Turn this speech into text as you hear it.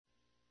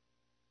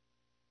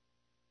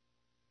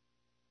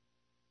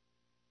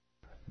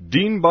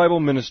Dean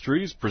Bible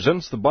Ministries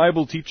presents the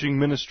Bible teaching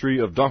ministry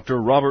of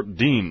Dr. Robert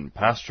Dean,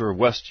 pastor of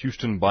West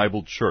Houston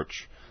Bible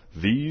Church.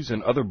 These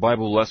and other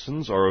Bible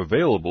lessons are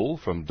available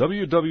from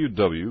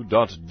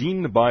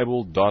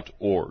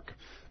www.deanbible.org.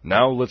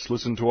 Now let's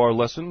listen to our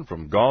lesson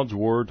from God's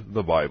Word,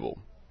 the Bible.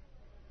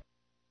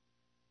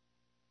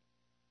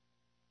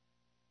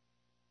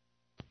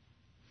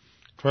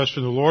 Trust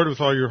in the Lord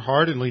with all your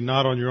heart and lean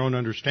not on your own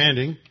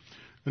understanding.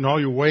 In all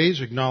your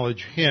ways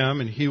acknowledge Him,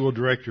 and He will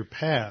direct your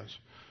paths.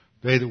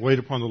 They that wait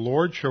upon the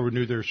Lord shall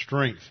renew their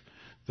strength.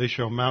 They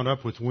shall mount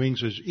up with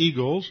wings as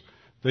eagles.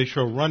 They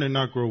shall run and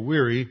not grow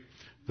weary.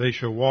 They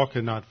shall walk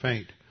and not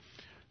faint.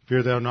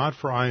 Fear thou not,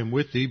 for I am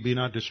with thee. Be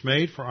not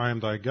dismayed, for I am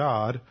thy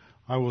God.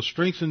 I will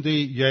strengthen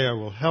thee, yea, I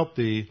will help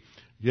thee.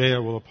 Yea, I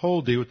will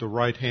uphold thee with the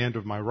right hand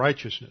of my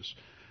righteousness.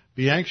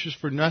 Be anxious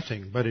for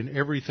nothing, but in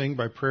everything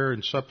by prayer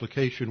and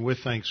supplication with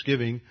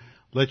thanksgiving,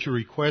 let your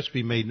requests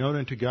be made known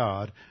unto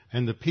God,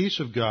 and the peace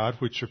of God,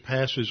 which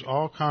surpasses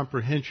all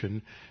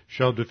comprehension,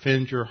 shall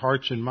defend your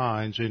hearts and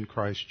minds in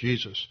Christ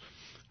Jesus.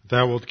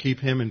 Thou wilt keep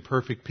him in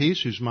perfect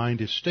peace, whose mind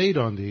is stayed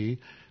on thee,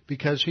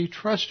 because he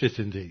trusteth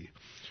in thee.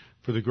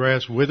 For the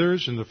grass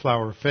withers and the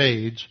flower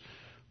fades,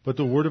 but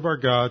the word of our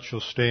God shall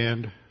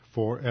stand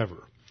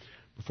forever.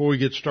 Before we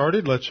get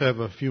started, let's have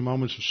a few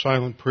moments of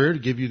silent prayer to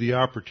give you the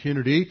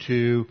opportunity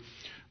to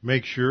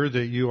make sure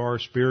that you are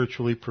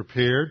spiritually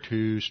prepared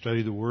to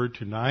study the Word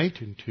tonight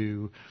and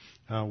to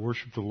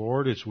worship the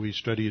Lord as we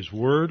study His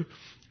Word.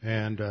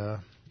 And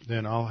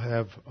then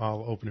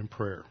I'll open in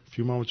prayer. A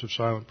few moments of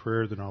silent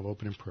prayer, then I'll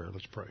open in prayer.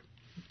 Let's pray.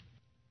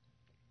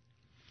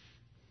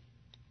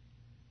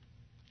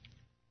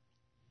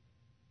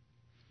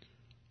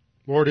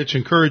 Lord, it's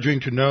encouraging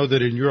to know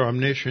that in your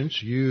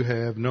omniscience you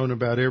have known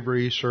about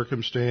every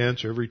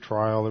circumstance, every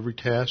trial, every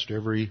test,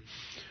 every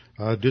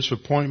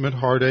disappointment,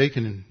 heartache,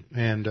 and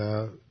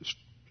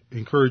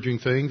encouraging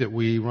thing that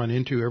we run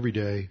into every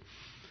day,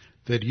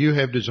 that you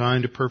have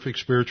designed a perfect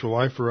spiritual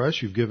life for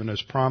us. You've given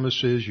us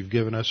promises. You've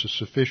given us a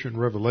sufficient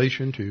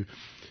revelation to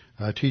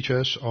teach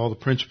us all the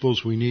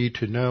principles we need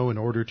to know in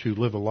order to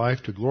live a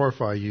life to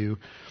glorify you.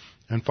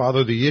 And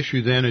Father, the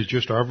issue then is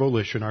just our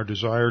volition, our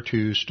desire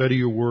to study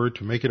your word,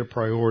 to make it a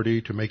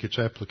priority, to make its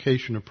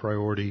application a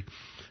priority,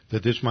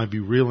 that this might be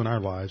real in our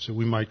lives, that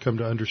we might come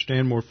to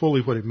understand more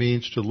fully what it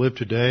means to live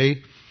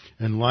today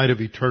in light of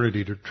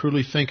eternity, to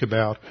truly think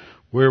about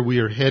where we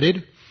are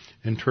headed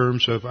in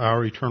terms of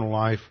our eternal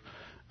life,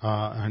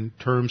 in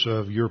terms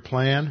of your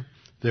plan,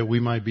 that we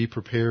might be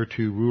prepared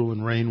to rule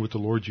and reign with the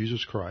Lord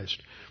Jesus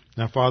Christ.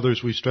 Now, Father,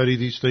 as we study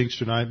these things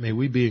tonight, may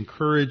we be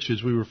encouraged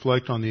as we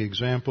reflect on the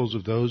examples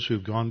of those who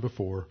have gone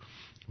before.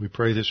 We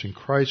pray this in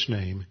Christ's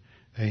name.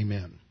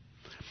 Amen.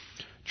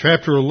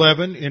 Chapter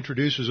 11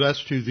 introduces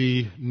us to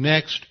the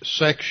next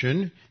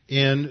section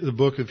in the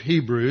book of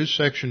Hebrews.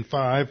 Section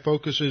 5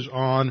 focuses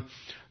on,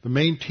 the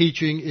main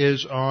teaching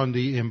is on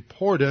the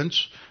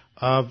importance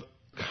of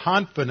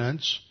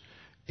confidence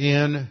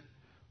in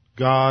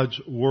God's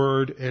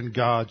Word and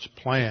God's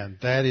plan.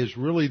 That is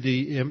really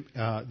the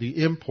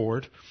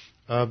import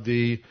of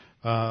the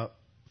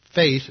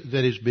faith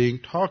that is being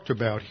talked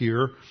about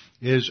here,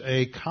 is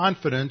a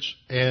confidence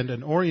and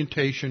an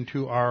orientation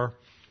to our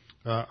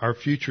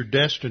future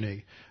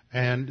destiny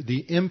and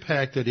the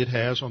impact that it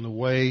has on the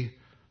way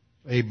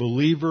a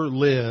believer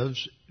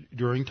lives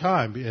during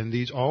time. And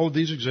all of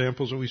these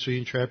examples that we see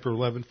in chapter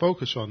 11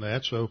 focus on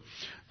that. So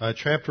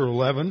chapter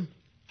 11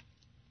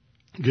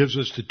 gives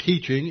us the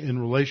teaching in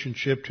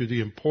relationship to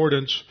the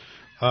importance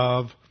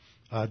of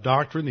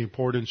doctrine, the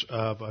importance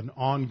of an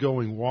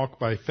ongoing walk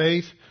by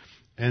faith.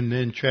 And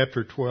then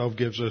chapter 12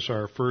 gives us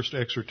our first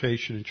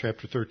exhortation, and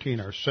chapter 13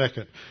 our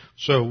second.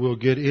 So we'll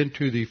get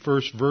into the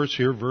first verse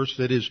here, verse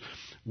that is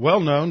well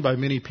known by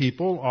many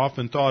people,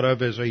 often thought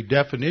of as a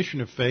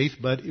definition of faith,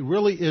 but it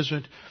really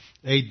isn't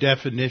a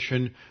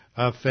definition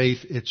of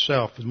faith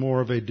itself. It's more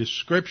of a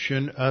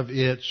description of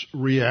its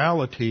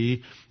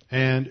reality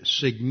and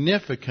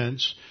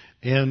significance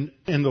in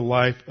the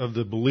life of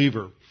the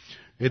believer.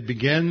 It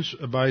begins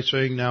by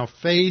saying, now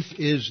faith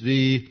is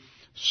the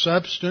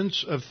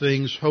substance of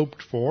things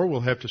hoped for.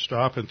 We'll have to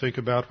stop and think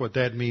about what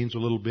that means a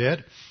little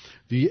bit.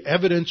 The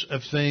evidence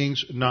of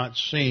things not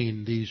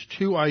seen. These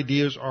two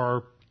ideas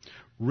are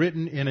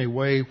written in a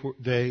way where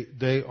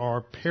they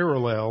are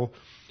parallel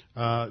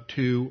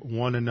to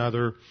one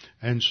another,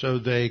 and so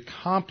they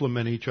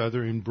complement each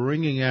other in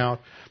bringing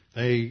out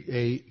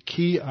a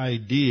key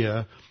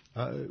idea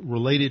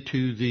related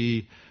to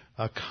the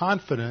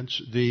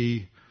confidence,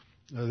 the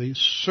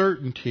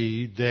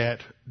certainty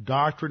that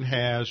doctrine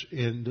has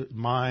in the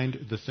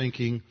mind, the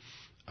thinking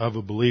of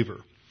a believer.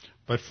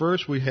 But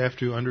first we have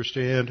to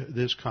understand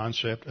this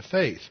concept of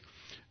faith.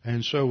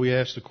 And so we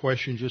ask the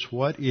question, just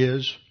what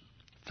is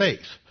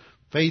faith?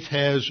 Faith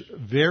has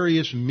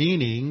various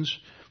meanings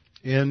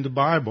in the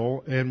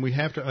Bible, and we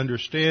have to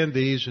understand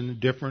these in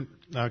different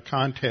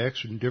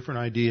contexts and different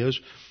ideas.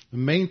 The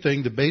main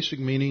thing, the basic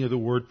meaning of the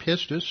word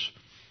pistis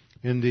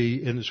in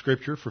the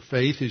Scripture for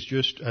faith is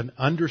just an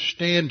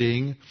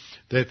understanding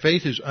that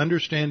faith is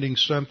understanding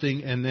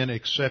something and then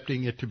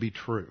accepting it to be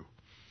true.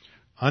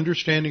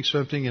 Understanding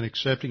something and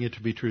accepting it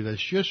to be true.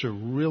 That's just a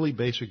really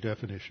basic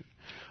definition.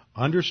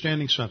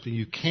 Understanding something.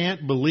 You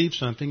can't believe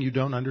something you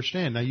don't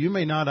understand. Now, you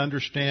may not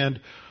understand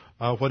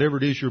whatever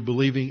it is you're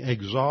believing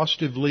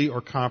exhaustively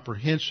or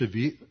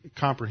comprehensively.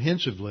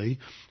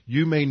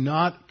 You may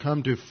not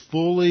come to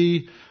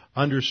fully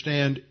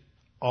understand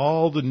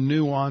all the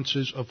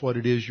nuances of what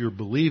it is you're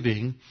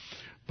believing,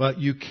 but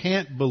you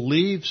can't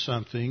believe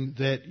something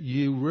that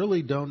you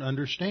really don't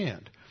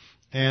understand.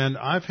 And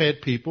I've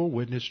had people,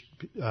 witness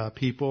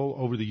people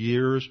over the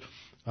years,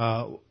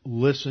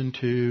 listen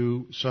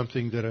to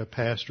something that a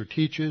pastor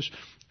teaches,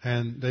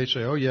 and they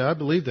say, oh yeah, I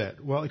believe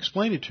that. Well,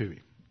 explain it to me.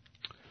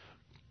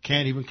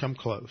 Can't even come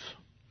close.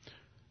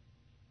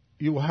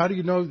 Well, how do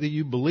you know that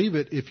you believe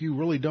it if you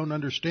really don't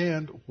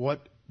understand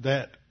what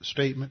that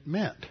statement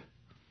meant?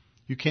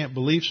 You can't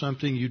believe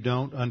something you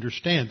don't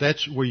understand.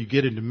 That's where you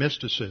get into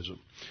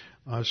mysticism.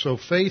 So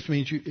faith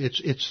means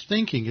it's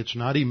thinking. It's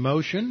not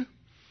emotion.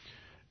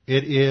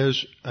 It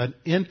is an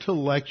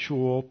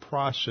intellectual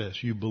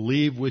process. You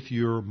believe with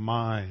your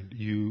mind.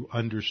 You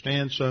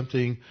understand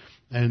something,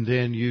 and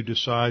then you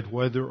decide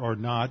whether or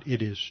not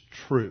it is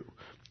true,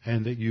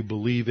 and that you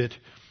believe it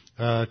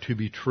to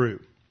be true.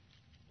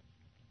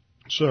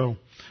 So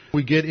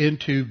we get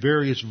into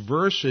various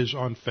verses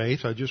on faith.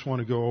 I just want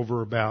to go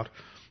over about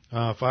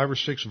 5 or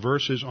 6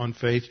 verses on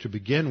faith to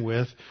begin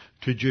with,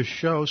 to just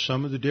show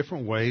some of the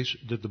different ways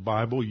that the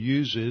Bible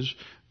uses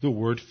the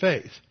word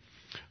faith.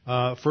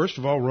 First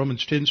of all,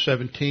 Romans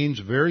 10:17 is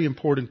a very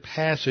important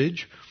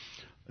passage.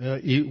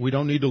 We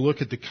don't need to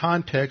look at the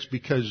context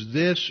because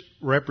this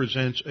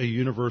represents a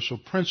universal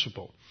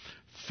principle.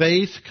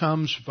 Faith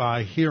comes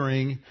by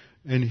hearing,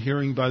 and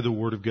hearing by the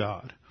Word of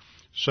God.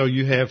 So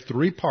you have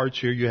 3 parts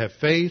here. You have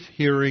faith,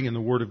 hearing, and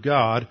the Word of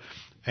God.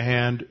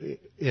 And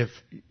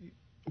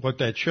what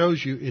that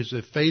shows you is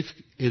that faith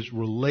is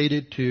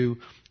related to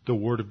the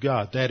Word of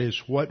God. That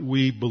is, what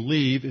we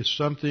believe is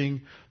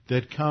something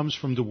that comes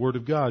from the Word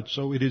of God.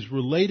 So it is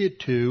related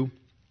to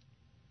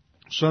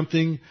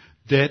something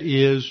that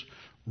is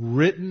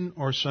written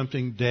or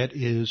something that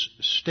is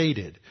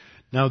stated.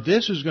 Now,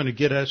 this is going to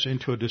get us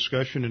into a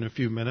discussion in a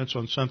few minutes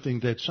on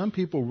something that some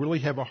people really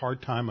have a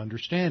hard time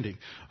understanding.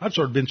 I've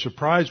sort of been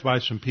surprised by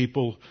some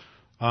people,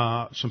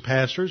 some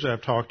pastors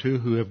I've talked to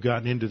who have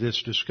gotten into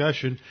this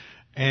discussion,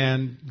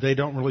 and they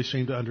don't really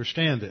seem to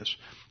understand this.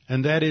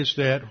 And that is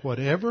that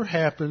whatever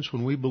happens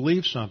when we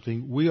believe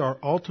something, we are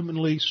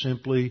ultimately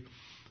simply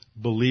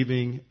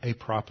believing a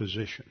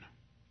proposition.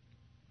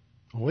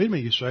 Well, wait a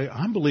minute, you say,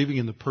 I'm believing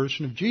in the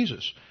person of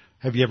Jesus.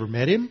 Have you ever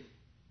met him?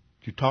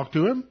 Did you talk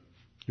to him?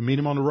 You meet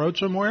him on the road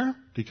somewhere?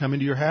 Did he come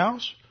into your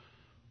house?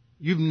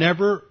 You've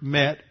never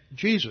met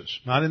Jesus.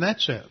 Not in that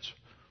sense.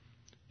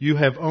 You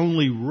have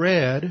only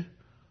read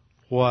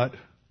what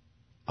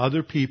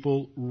other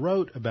people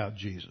wrote about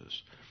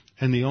Jesus.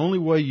 And the only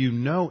way you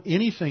know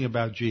anything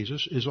about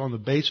Jesus is on the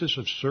basis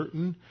of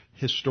certain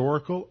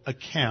historical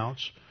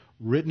accounts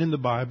written in the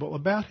Bible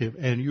about him.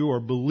 And you are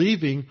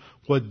believing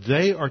what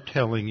they are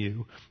telling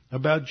you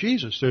about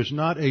Jesus. There's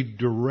not a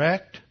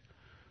direct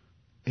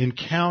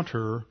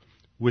encounter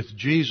with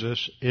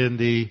Jesus in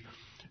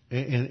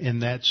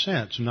that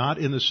sense. Not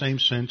in the same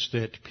sense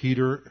that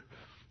Peter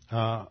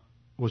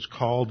was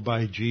called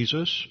by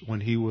Jesus when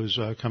he was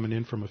coming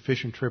in from a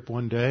fishing trip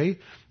one day.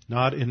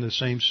 Not in the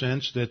same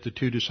sense that the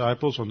 2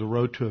 disciples on the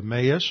road to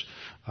Emmaus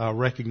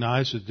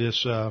recognized that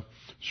this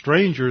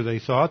stranger they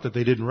thought that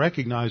they didn't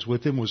recognize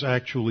with him was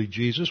actually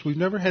Jesus. We've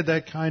never had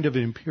that kind of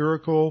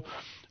empirical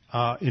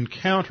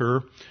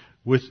encounter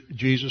with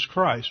Jesus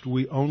Christ.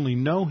 We only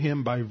know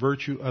him by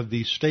virtue of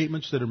these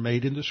statements that are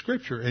made in the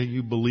Scripture, and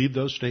you believe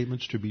those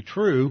statements to be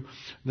true.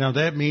 Now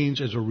that means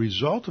as a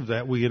result of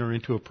that we enter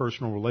into a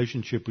personal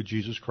relationship with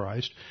Jesus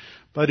Christ.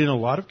 But in a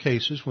lot of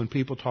cases when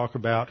people talk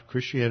about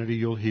Christianity,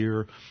 you'll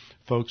hear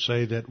folks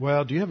say that,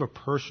 well, do you have a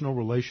personal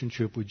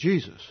relationship with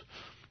Jesus?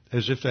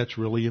 As if that's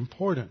really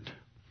important.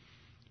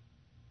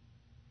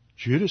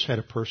 Judas had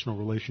a personal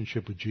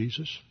relationship with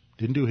Jesus.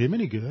 Didn't do him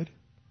any good.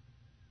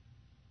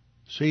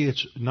 See,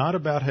 it's not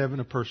about having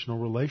a personal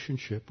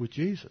relationship with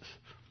Jesus.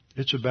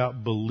 It's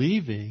about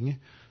believing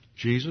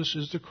Jesus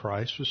is the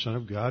Christ, the Son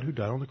of God, who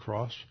died on the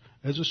cross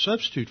as a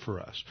substitute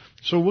for us.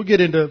 So we'll get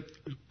into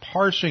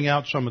parsing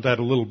out some of that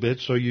a little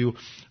bit so you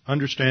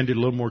understand it a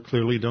little more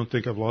clearly. Don't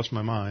think I've lost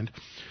my mind.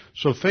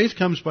 So faith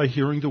comes by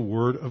hearing the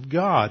Word of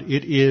God.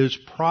 It is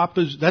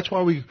that's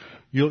why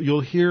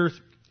you'll hear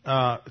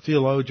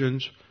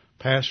theologians,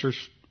 pastors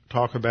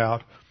talk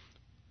about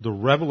the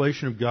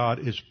revelation of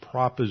God is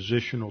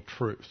propositional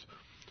truth.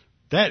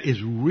 That is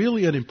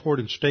really an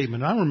important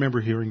statement. I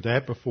remember hearing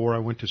that before I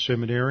went to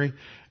seminary,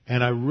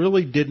 and I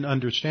really didn't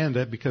understand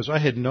that because I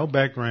had no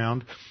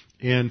background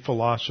in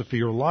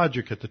philosophy or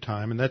logic at the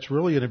time, and that's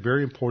really a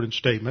very important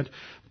statement.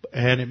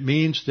 And it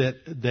means that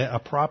a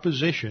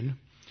proposition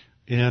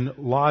in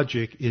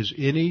logic is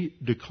any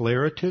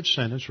declarative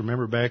sentence.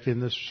 Remember back in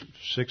the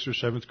 6th or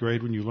 7th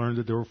grade when you learned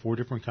that there were 4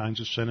 different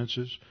kinds of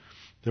sentences?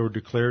 There were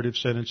declarative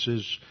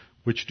sentences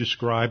which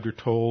described or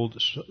told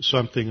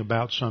something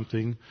about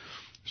something.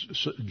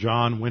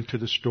 John went to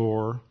the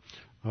store.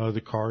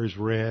 The car is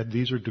red.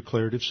 These are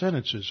declarative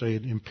sentences.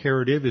 An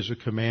imperative is a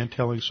command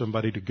telling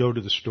somebody to go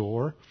to the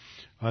store.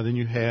 Then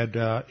you had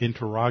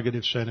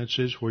interrogative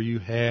sentences where you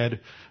had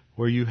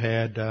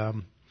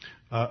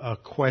a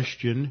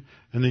question,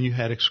 and then you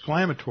had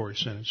exclamatory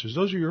sentences.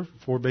 Those are your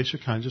four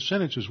basic kinds of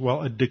sentences.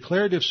 Well, a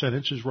declarative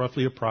sentence is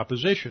roughly a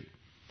proposition.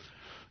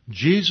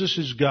 Jesus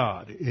is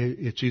God.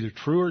 It's either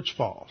true or it's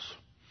false.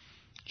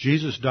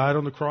 Jesus died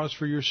on the cross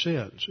for your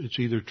sins. It's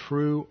either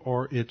true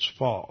or it's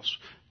false.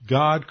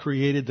 God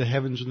created the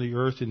heavens and the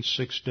earth in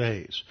 6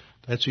 days.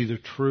 That's either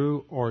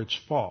true or it's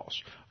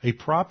false. A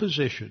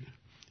proposition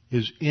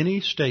is any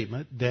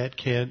statement that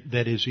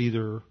is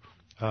either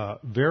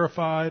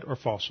verified or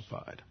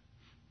falsified.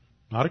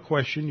 Not a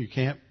question. You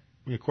can't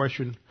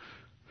question,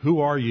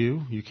 who are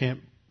you? You can't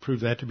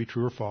prove that to be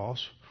true or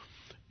false.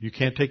 You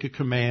can't take a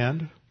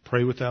command,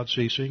 pray without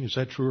ceasing. Is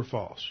that true or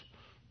false?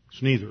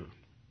 It's neither.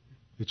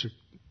 It's a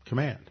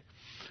command.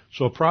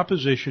 So a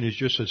proposition is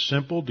just a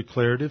simple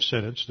declarative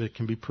sentence that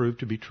can be proved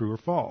to be true or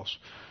false.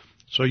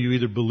 So you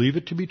either believe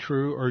it to be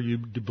true or you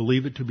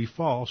believe it to be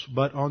false,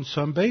 but on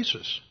some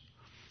basis.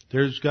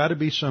 There's got to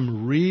be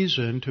some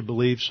reason to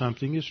believe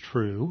something is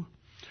true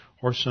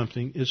or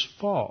something is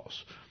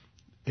false.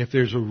 If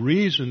there's a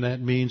reason, that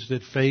means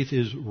that faith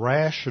is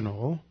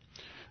rational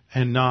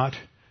and not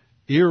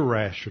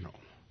irrational.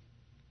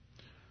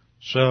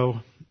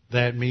 So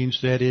that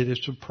means that it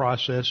is a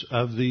process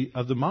of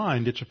the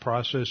mind. It's a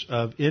process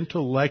of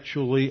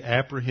intellectually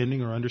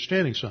apprehending or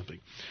understanding something.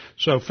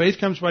 So faith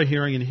comes by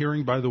hearing, and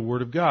hearing by the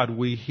Word of God.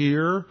 We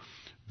hear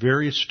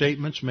various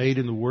statements made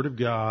in the Word of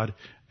God,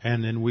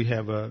 and then we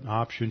have an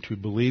option to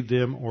believe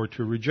them or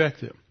to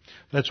reject them.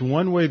 That's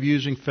one way of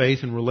using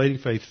faith and relating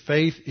faith.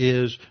 Faith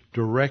is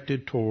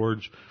directed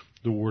towards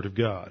the Word of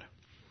God.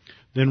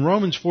 Then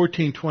Romans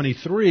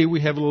 14:23,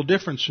 we have a little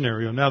different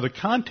scenario. Now, the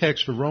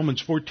context of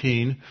Romans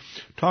 14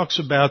 talks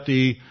about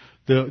the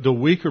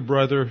weaker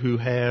brother who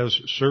has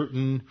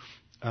certain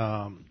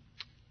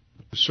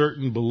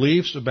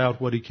beliefs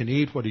about what he can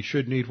eat, what he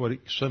shouldn't eat,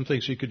 some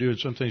things he could do and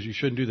some things he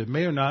shouldn't do that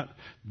may or not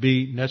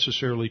be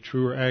necessarily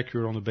true or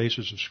accurate on the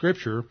basis of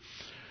Scripture.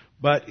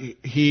 But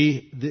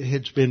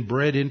it's been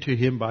bred into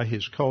him by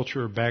his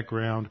culture,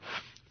 background,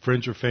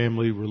 friends or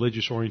family,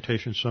 religious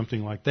orientation,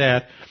 something like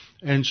that.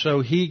 And so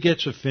he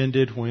gets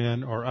offended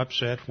or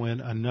upset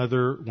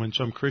when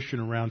some Christian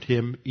around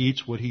him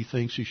eats what he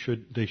thinks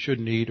they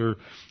shouldn't eat, or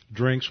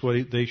drinks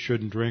what they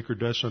shouldn't drink, or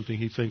does something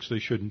he thinks they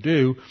shouldn't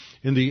do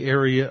in the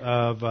area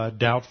of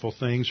doubtful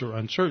things or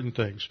uncertain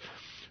things.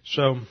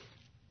 So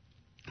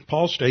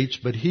Paul states,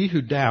 "But he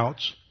who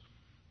doubts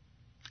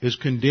is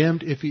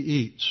condemned if he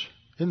eats."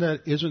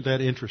 Isn't that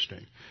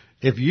interesting?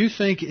 If you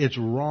think it's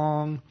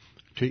wrong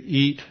to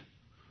eat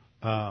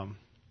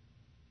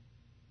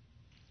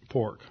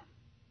pork,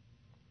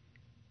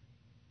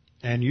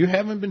 and you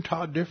haven't been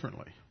taught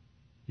differently,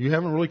 you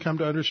haven't really come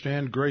to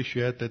understand grace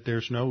yet, that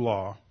there's no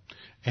law,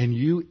 and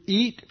you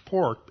eat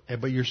pork,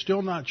 but you're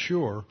still not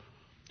sure,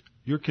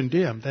 you're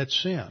condemned. That's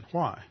sin.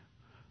 Why?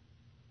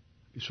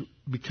 It's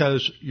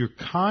because your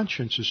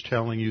conscience is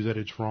telling you that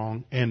it's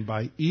wrong, and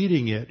by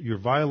eating it, you're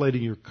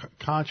violating your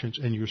conscience,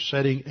 and you're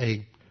setting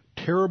a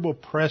terrible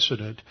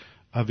precedent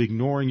of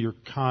ignoring your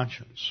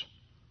conscience.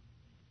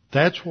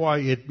 That's why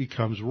it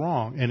becomes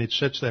wrong, and it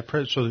sets that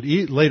precedent so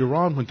that later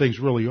on, when things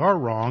really are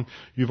wrong,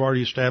 you've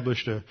already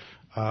established a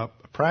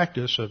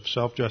practice of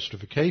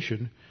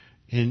self-justification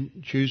in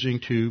choosing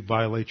to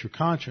violate your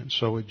conscience.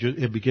 So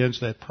it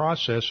begins that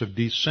process of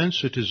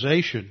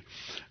desensitization.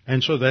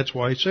 And so that's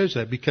why it says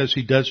that, because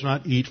he does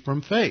not eat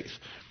from faith.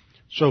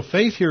 So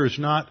faith here is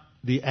not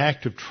the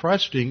act of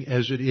trusting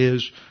as it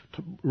is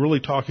really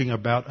talking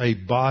about a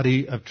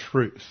body of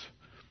truth,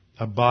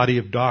 a body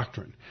of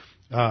doctrine.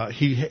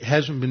 He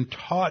hasn't been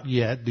taught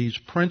yet these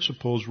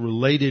principles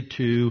related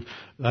to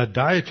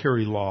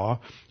dietary law,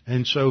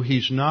 and so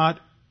he's not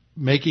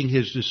making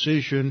his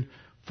decision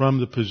from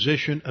the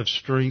position of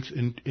strength,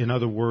 in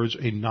other words,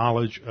 a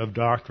knowledge of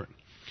doctrine.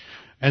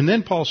 And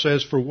then Paul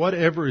says, "For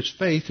whatever is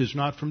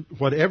not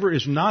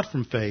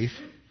from faith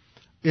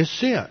is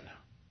sin."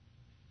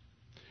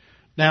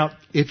 Now,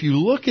 if you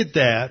look at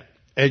that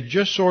as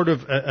just sort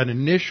of an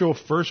initial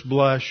first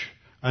blush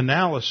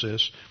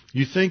analysis,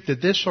 you think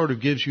that this sort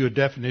of gives you a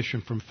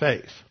definition from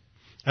faith.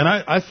 And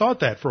I thought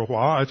that for a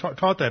while. I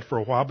taught that for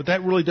a while, but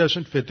that really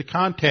doesn't fit the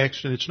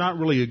context, and it's not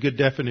really a good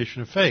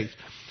definition of faith.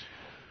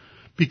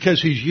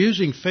 Because he's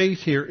using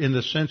faith here in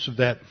the sense of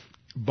that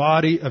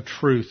body of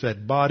truth,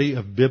 that body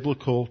of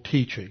biblical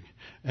teaching.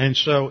 And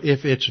so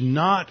if it's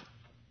not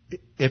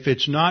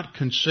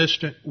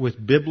consistent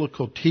with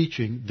biblical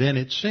teaching, then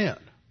it's sin.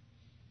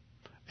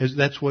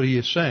 That's what he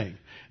is saying.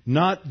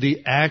 Not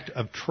the act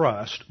of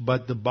trust,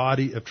 but the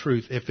body of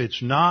truth. If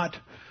it's not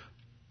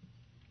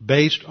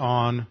based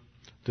on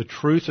the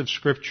truth of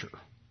Scripture,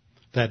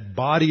 that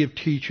body of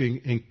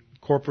teaching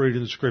incorporated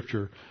in the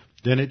Scripture,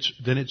 then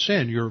it's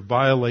sin. You're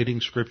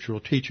violating scriptural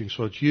teaching.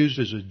 So it's used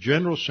as a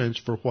general sense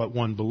for what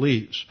one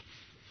believes.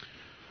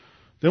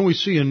 Then we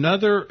see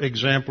another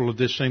example of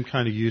this same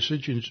kind of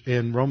usage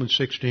in Romans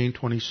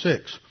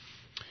 16:26.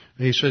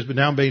 He says, "But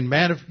now being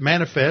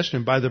manifest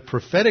and by the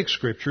prophetic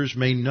scriptures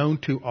made known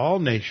to all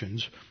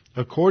nations,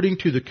 according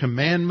to the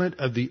commandment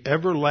of the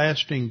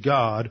everlasting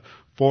God,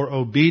 for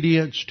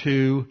obedience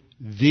to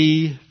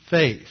the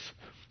faith."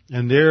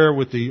 And there,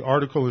 with the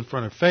article in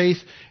front of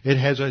faith, it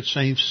has that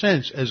same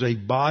sense as a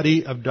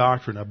body of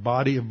doctrine, a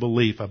body of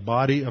belief, a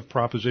body of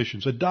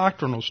propositions, a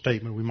doctrinal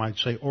statement, we might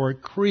say, or a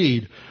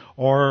creed,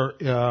 or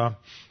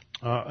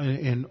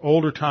in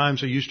older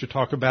times they used to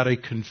talk about a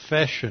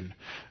confession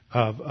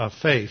of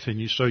faith.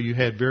 And so you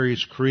had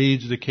various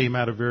creeds that came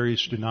out of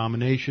various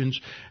denominations.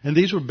 And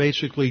these were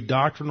basically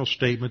doctrinal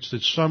statements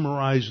that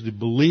summarized the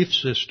belief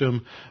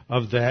system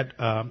of that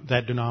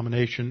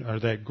denomination or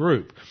that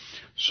group.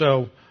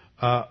 So,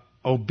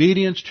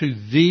 obedience to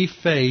the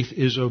faith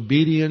is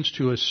obedience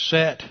to a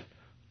set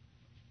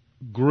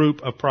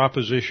group of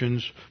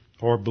propositions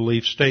or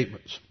belief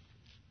statements.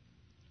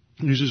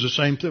 It uses the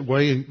same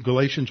way in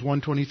Galatians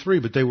 1:23,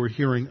 but they were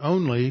hearing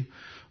only.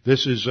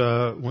 This is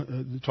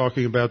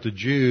talking about the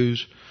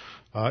Jews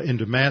in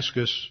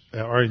Damascus,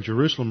 or in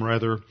Jerusalem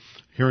rather,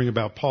 hearing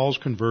about Paul's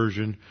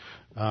conversion.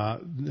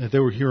 They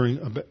were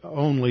hearing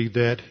only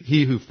that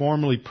he who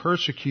formerly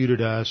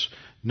persecuted us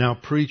now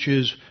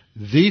preaches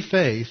the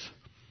faith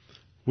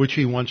which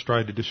he once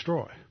tried to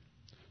destroy.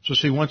 So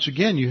see, once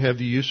again, you have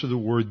the use of the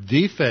word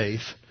the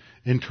faith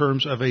in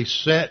terms of a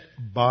set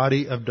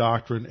body of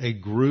doctrine, a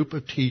group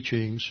of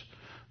teachings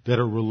that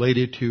are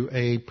related to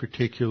a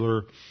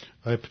particular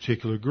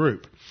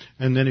group.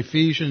 And then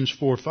Ephesians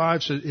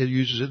 4:5 says it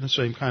uses it in the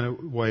same kind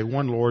of way: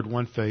 one Lord,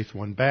 one faith,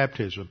 one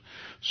baptism.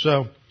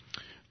 So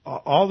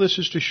all this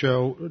is to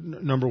show,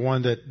 number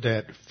one,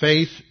 that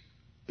faith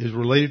is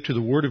related to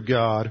the Word of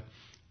God,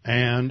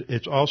 and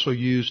it's also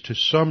used to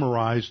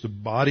summarize the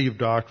body of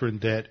doctrine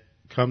that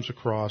comes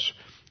across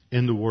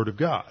in the Word of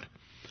God.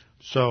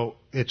 So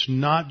it's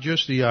not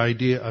just the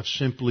idea of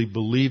simply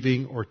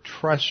believing or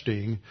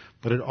trusting,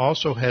 but it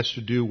also has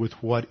to do with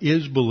what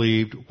is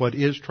believed, what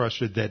is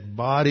trusted, that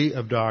body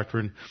of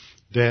doctrine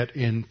that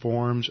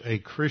informs a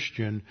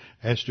Christian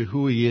as to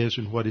who he is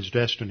and what his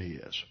destiny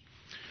is.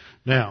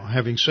 Now,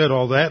 having said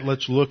all that,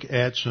 let's look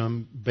at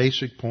some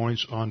basic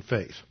points on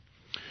faith.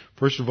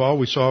 First of all,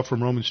 we saw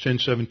from Romans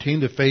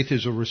 10:17 that faith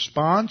is a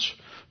response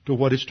to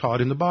what is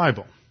taught in the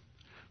Bible.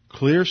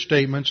 Clear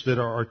statements that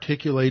are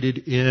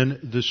articulated in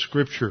the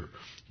Scripture.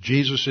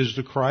 Jesus is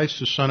the Christ,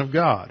 the Son of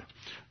God.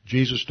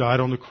 Jesus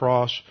died on the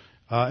cross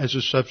as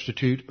a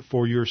substitute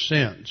for your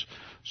sins.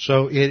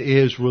 So it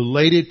is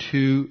related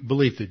to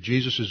belief that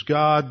Jesus is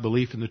God,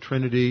 belief in the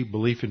Trinity,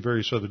 belief in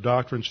various other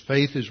doctrines.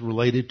 Faith is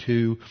related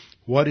to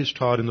what is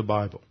taught in the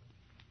Bible.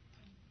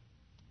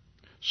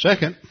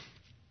 Second,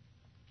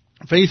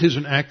 faith is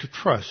an act of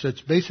trust.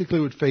 That's basically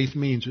what faith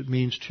means. It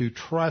means to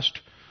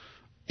trust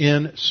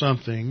in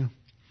something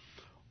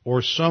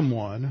or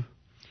someone,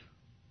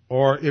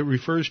 or it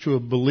refers to a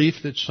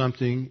belief that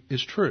something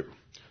is true.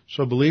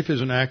 So belief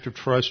is an act of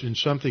trust in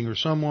something or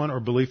someone, or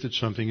belief that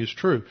something is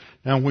true.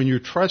 Now, when you're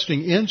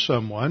trusting in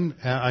someone,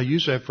 I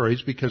use that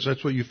phrase because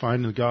that's what you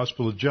find in the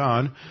Gospel of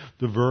John,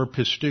 the verb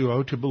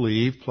pisteuo, to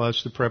believe,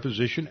 plus the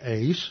preposition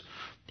eis,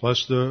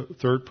 plus the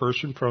third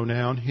person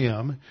pronoun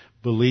him,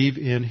 believe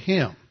in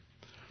him.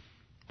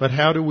 But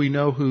how do we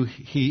know who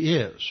he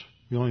is?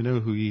 We only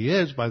know who he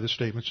is by the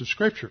statements of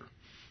Scripture.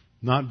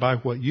 Not by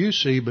what you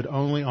see, but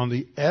only on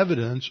the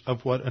evidence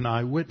of what an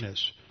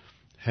eyewitness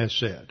has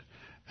said.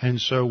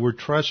 And so we're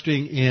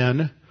trusting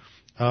in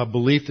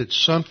belief that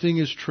something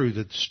is true,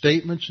 that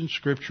statements in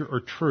Scripture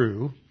are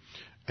true,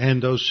 and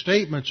those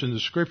statements in the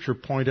Scripture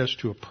point us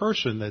to a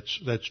person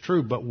that's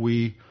true, but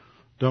we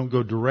don't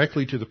go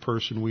directly to the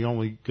person. We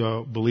only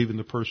believe in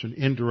the person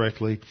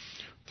indirectly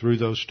through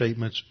those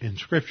statements in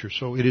Scripture.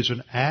 So it is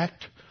an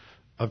act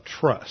of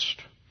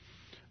trust.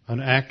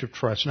 An act of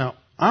trust. Now,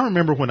 I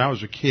remember when I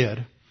was a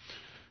kid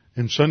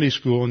in Sunday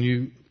school,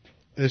 and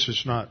this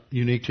is not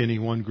unique to any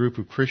one group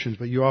of Christians,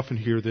 but you often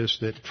hear this,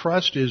 that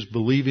trust is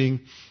believing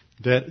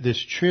that this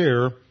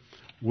chair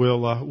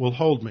will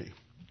hold me.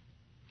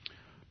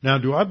 Now,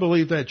 do I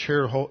believe that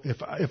chair,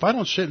 if I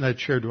don't sit in that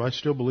chair, do I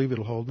still believe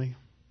it'll hold me?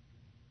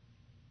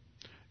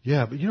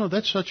 Yeah, but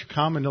that's such a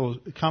common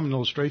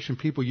illustration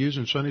people use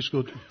in Sunday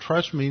school.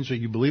 Trust means that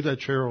you believe that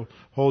chair will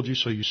hold you,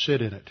 so you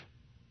sit in it.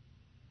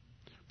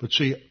 But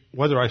see,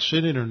 whether I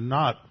sit in it or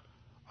not,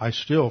 I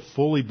still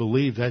fully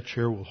believe that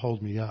chair will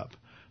hold me up.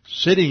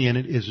 Sitting in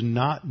it is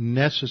not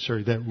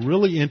necessary. That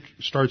really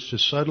starts to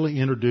subtly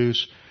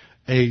introduce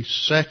a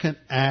second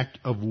act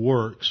of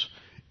works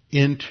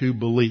into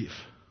belief.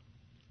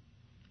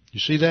 You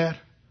see that?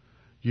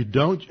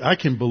 I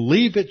can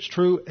believe it's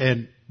true,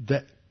 and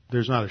that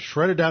there's not a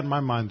shred of doubt in my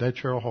mind that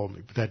chair will hold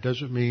me. But that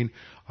doesn't mean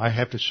I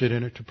have to sit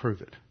in it to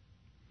prove it.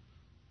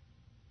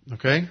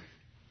 Okay?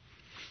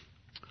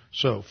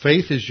 So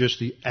faith is just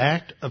the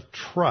act of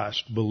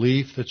trust,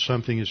 belief that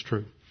something is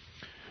true.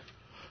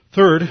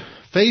 Third,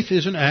 faith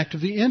is an act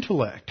of the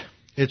intellect.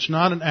 It's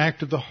not an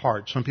act of the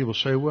heart. Some people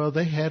say, well,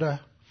 they had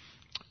a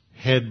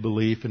head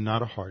belief and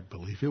not a heart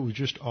belief. It was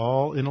just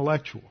all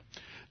intellectual.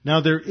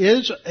 Now there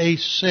is a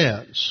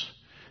sense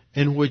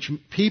in which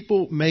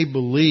people may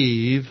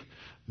believe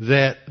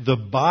that the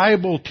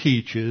Bible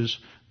teaches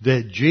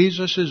that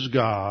Jesus is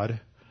God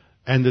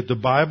and that the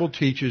Bible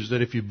teaches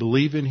that if you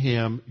believe in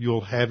Him,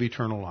 you'll have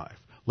eternal life.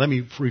 Let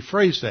me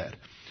rephrase that.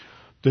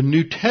 The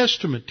New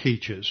Testament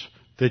teaches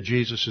that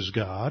Jesus is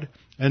God,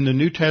 and the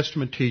New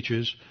Testament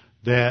teaches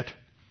that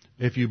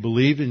if you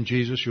believe in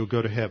Jesus, you'll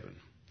go to heaven.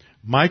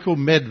 Michael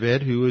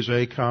Medved, who is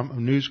a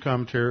news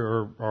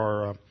commentator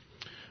or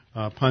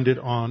pundit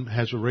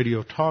has a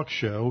radio talk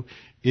show,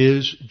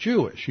 is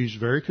Jewish. He's a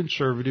very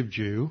conservative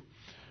Jew,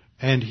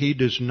 and he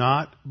does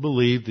not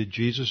believe that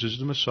Jesus is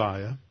the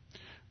Messiah,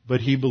 but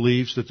he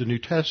believes that the New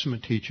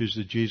Testament teaches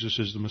that Jesus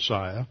is the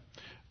Messiah,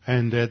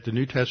 and that the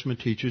New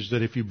Testament teaches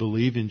that if you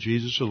believe in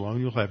Jesus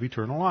alone, you'll have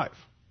eternal life.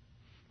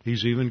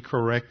 He's even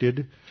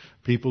corrected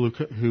people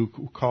who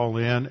call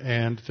in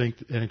and think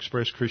and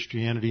express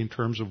Christianity in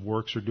terms of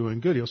works are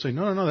doing good. He'll say,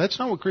 no, that's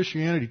not what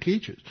Christianity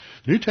teaches.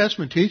 The New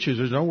Testament teaches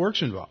there's no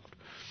works involved.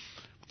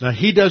 Now,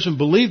 he doesn't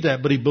believe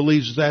that, but he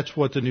believes that's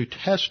what the New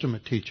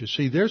Testament teaches.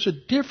 See, there's a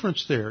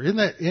difference there.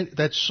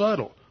 That's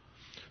subtle.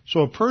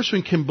 So a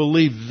person can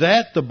believe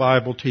that the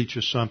Bible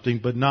teaches something,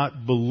 but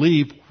not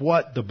believe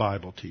what the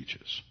Bible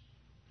teaches.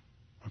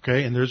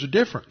 Okay? And there's a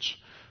difference.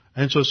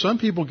 And so some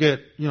people get,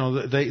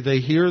 they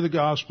hear the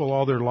gospel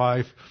all their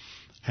life,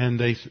 and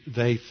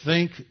they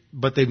think,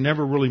 but they've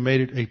never really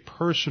made it a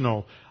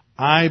personal,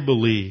 I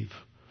believe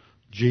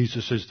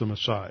Jesus is the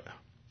Messiah.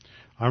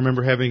 I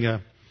remember having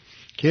a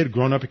kid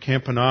growing up at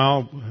Camp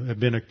Penile, had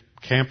been a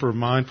camper of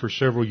mine for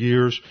several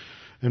years,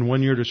 and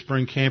one year to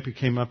spring camp he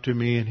came up to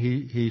me and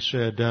he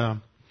said,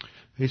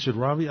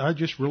 Robbie, I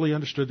just really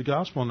understood the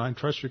gospel and I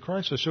trusted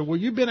Christ. I said, well,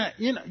 you've been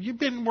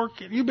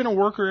a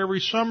worker every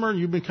summer and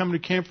you've been coming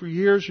to camp for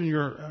years and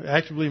you're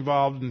actively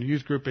involved in the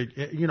youth group.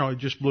 It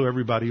just blew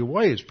everybody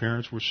away. His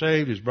parents were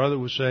saved. His brother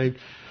was saved.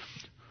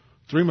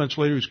 3 months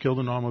later, he was killed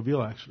in an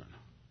automobile accident.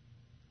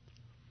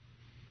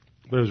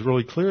 But it was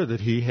really clear that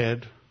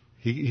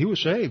he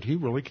was saved.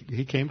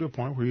 He came to a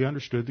point where he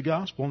understood the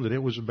gospel and that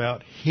it was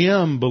about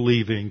him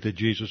believing that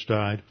Jesus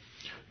died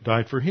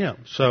for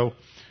him. So,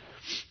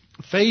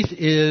 faith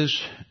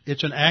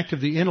it's an act of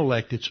the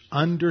intellect. It's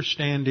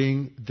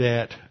understanding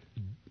that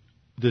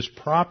this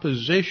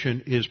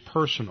proposition is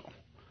personal,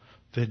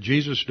 that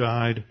Jesus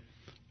died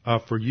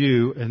for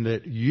you and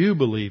that you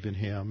believe in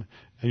Him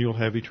and you'll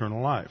have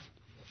eternal life.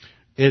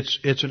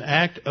 It's an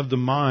act of the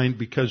mind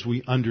because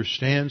we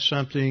understand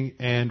something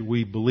and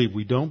we believe.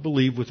 We don't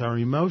believe with our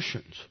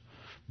emotions.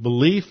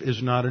 Belief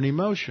is not an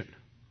emotion.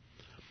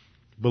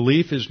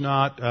 Belief is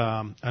not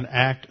an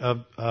act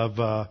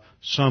of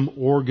some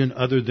organ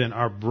other than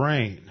our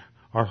brain.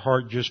 Our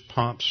heart just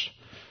pumps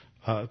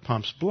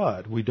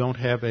blood. We don't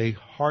have a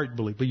heart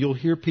belief. But you'll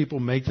hear people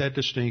make that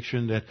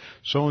distinction that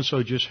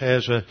so-and-so just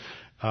has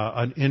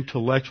an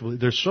intellectual.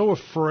 They're so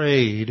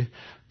afraid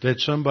that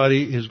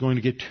somebody is going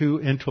to get too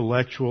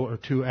intellectual or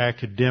too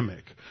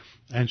academic.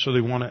 And so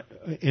they want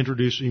to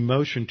introduce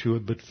emotion to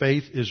it. But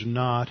faith is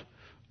not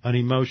an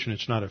emotion.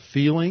 It's not a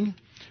feeling.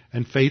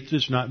 And faith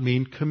does not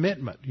mean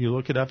commitment. You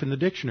look it up in the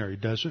dictionary.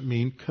 It doesn't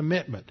mean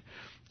commitment.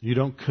 You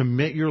don't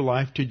commit your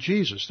life to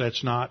Jesus.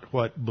 That's not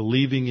what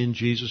believing in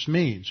Jesus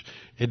means.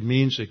 It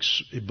means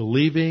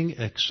believing,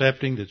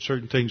 accepting that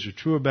certain things are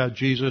true about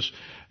Jesus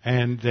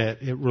and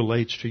that it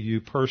relates to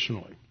you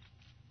personally.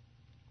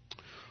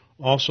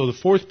 Also, the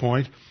fourth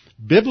point,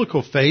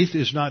 biblical faith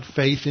is not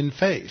faith in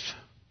faith.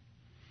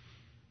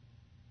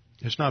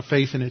 It's not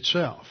faith in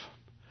itself.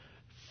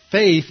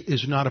 Faith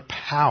is not a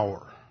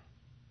power.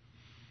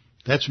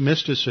 That's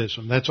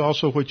mysticism. That's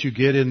also what you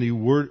get in the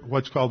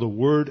what's called the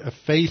Word of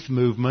Faith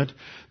movement.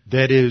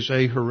 That is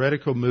a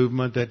heretical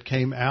movement that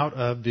came out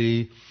of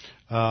the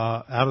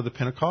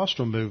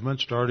Pentecostal movement,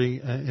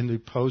 starting in the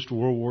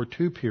post-World War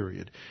II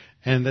period.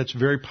 And that's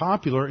very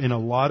popular in a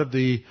lot of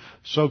the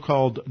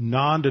so-called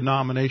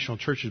non-denominational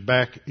churches.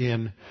 Back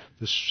in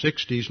the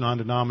 60s,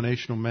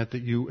 non-denominational meant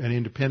that and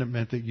independent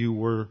meant that you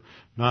were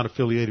not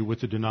affiliated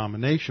with the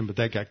denomination, but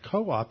that got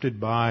co-opted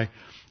by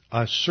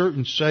a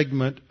certain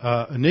segment,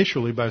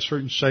 initially by a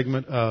certain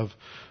segment of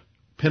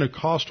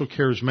Pentecostal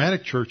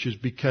charismatic churches,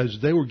 because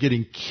they were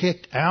getting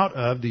kicked out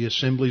of the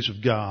Assemblies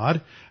of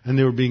God and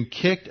they were being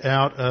kicked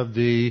out of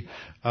the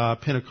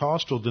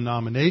Pentecostal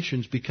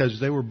denominations because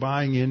they were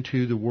buying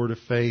into the Word of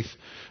Faith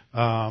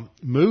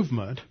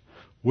movement,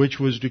 which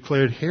was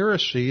declared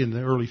heresy in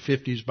the early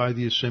 50s by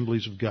the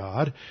Assemblies of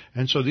God.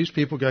 And so these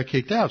people got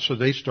kicked out. So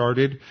they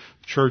started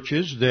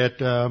churches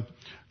that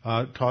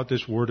taught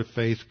this Word of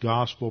Faith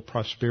gospel,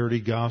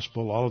 prosperity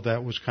gospel. All of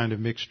that was kind of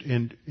mixed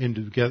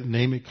into together,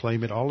 name it,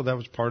 claim it. All of that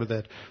was part of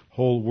that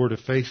whole Word of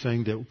Faith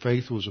thing, that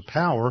faith was a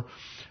power.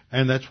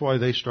 And that's why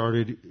they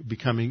started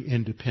becoming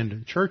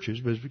independent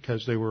churches, was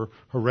because they were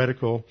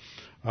heretical,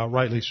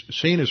 rightly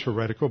seen as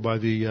heretical by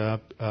the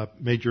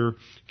major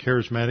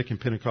charismatic and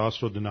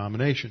Pentecostal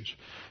denominations.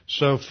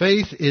 So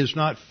faith is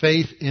not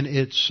faith in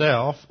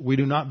itself. We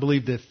do not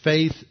believe that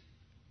faith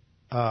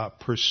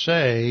per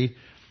se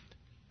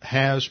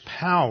has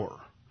power.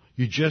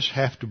 You just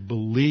have to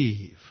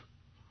believe.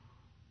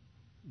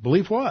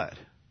 Believe what?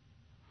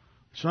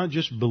 It's not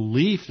just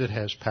belief that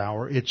has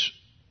power, it's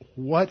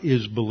what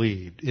is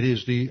believed. It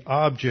is the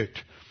object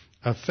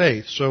of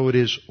faith. So it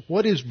is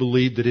what is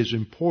believed that is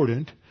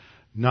important,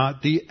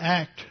 not the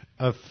act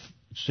of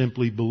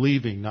simply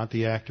believing, not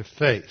the act of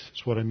faith.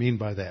 That's what I mean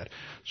by that.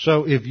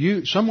 So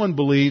if someone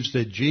believes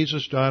that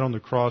Jesus died on the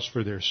cross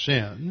for their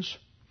sins,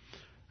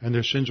 and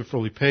their sins are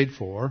fully paid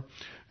for,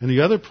 and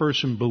the other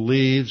person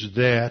believes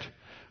that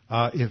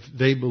if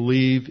they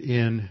believe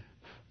in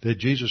that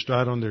Jesus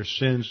died on their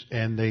sins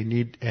and they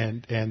need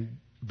and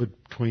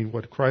between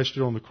what Christ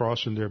did on the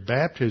cross and their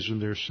baptism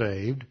they're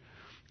saved,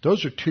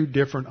 those are two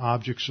different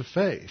objects of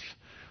faith.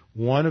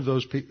 One of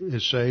those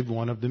is saved,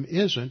 one of them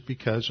isn't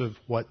because of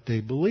what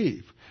they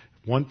believe.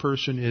 One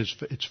person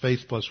it's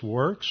faith plus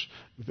works,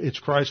 it's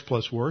Christ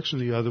plus works,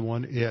 and the other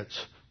one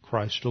it's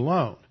Christ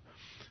alone.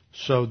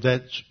 So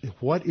that's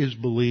what is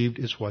believed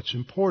is what's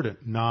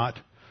important, not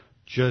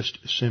just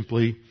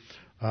simply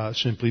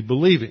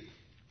believing.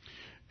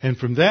 And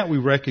from that we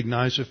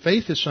recognize that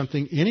faith is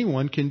something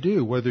anyone can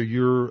do, whether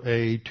you're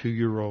a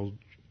 2-year-old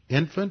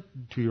infant,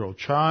 2-year-old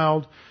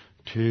child,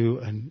 to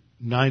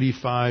a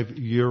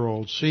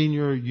 95-year-old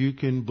senior. You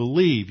can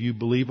believe. You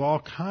believe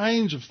all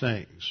kinds of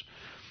things.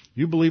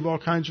 You believe all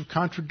kinds of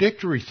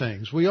contradictory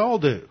things. We all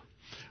do.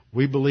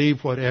 We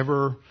believe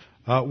whatever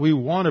we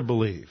want to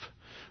believe.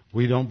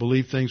 We don't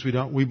believe things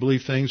we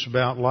believe things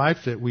about life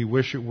that we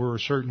wish it were a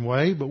certain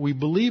way, but we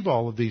believe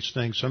all of these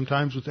things,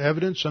 sometimes with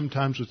evidence,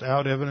 sometimes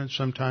without evidence,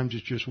 sometimes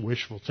it's just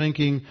wishful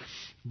thinking,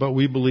 but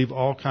we believe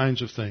all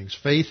kinds of things.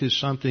 Faith is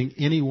something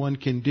anyone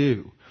can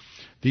do.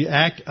 The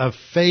act of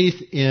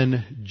faith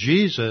in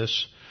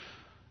Jesus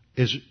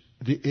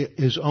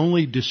is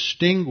only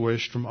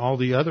distinguished from all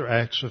the other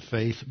acts of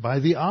faith by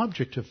the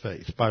object of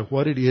faith, by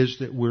what it is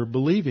that we're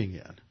believing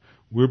in.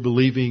 We're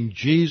believing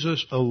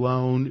Jesus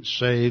alone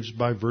saves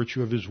by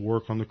virtue of His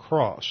work on the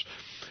cross.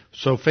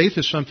 So faith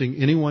is something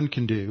anyone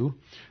can do.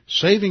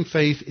 Saving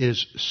faith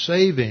is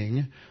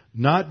saving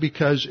not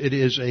because it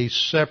is a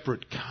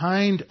separate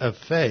kind of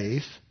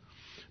faith,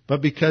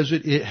 but because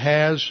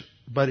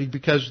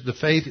because the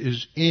faith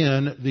is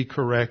in the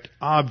correct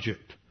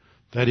object.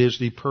 That is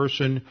the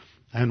person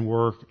and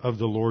work of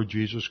the Lord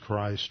Jesus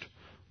Christ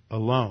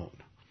alone.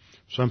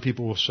 Some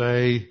people will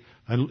say,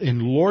 in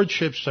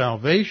lordship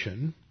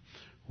salvation,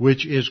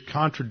 which is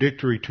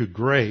contradictory to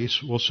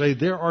grace, will say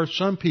there are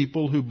some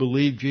people who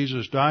believe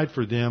Jesus died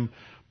for them,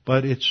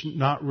 but it's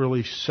not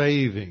really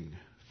saving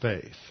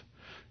faith.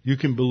 You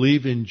can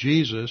believe in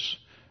Jesus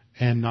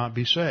and not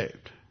be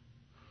saved.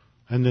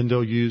 And then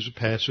they'll use a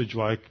passage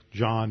like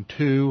John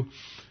 2,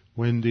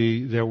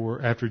 when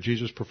after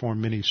Jesus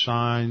performed many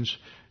signs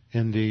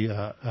in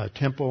the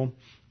temple,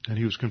 and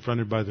He was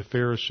confronted by the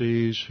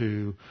Pharisees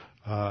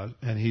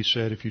and He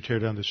said, if you tear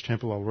down this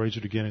temple, I'll raise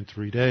it again in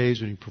 3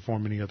 days. And He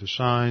performed many other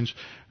signs.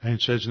 And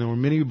it says, and there were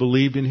many who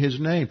believed in His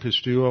name,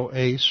 pisteuo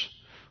eis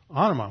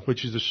onoma,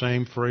 which is the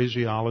same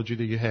phraseology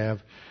that you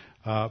have,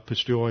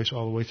 pisteuo eis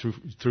all the way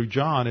through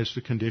John as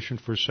the condition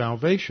for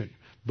salvation.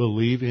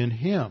 Believe in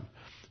Him.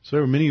 So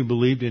there were many who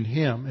believed in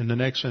Him. And the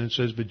next sentence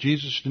says, but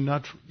Jesus did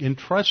not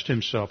entrust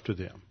Himself to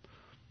them.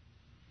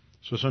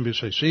 So some people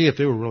say, see, if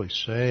they were really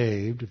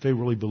saved, if they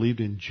really believed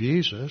in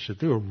Jesus, if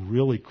they were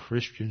really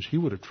Christians, He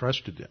would have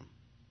trusted them.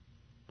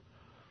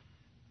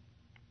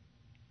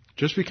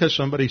 Just because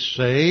somebody's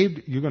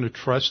saved, you're going to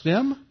trust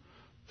them?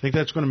 Think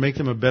that's going to make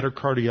them a better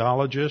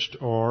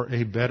cardiologist or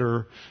a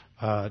better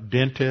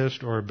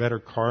dentist or a better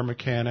car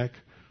mechanic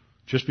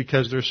just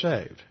because they're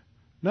saved?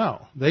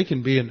 No. They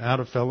can be an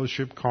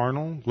out-of-fellowship,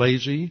 carnal,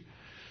 lazy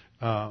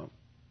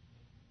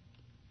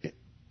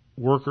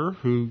worker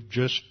who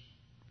just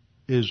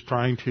is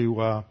trying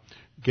to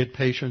get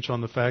patience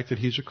on the fact that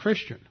he's a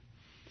Christian.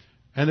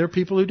 And there are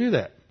people who do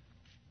that.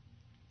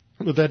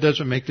 But that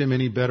doesn't make them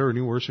any better or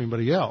any worse than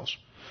anybody else.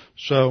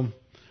 So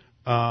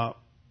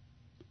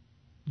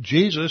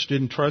Jesus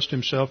didn't trust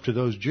Himself to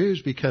those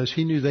Jews because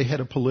He knew they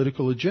had a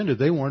political agenda.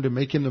 They wanted to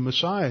make Him the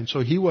Messiah. And so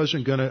He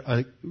wasn't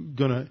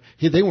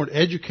they weren't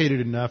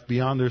educated enough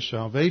beyond their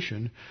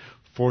salvation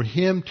for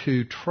Him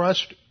to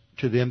trust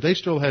to them. They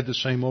still had the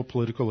same old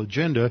political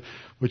agenda,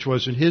 which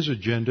wasn't His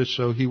agenda,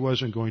 so He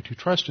wasn't going to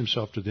trust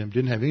Himself to them.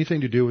 Didn't have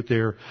anything to do with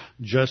their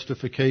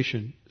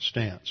justification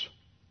stance.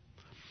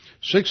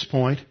 Sixth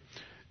point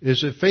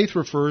is that faith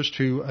refers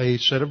to a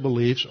set of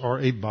beliefs or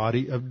a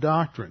body of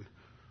doctrine,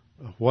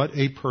 what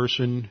a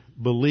person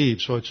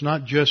believes. So it's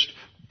not just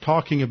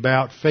talking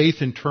about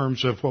faith in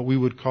terms of what we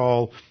would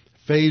call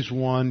phase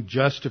 1,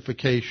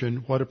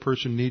 justification, what a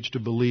person needs to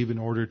believe in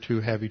order to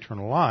have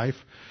eternal life,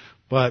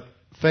 but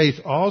faith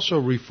also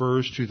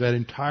refers to that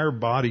entire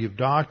body of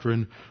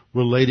doctrine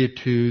related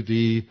to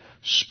the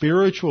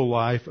spiritual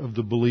life of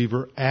the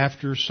believer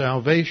after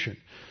salvation.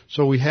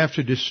 So we have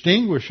to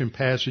distinguish in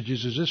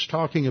passages, is this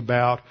talking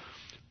about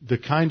the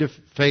kind of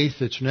faith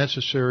that's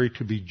necessary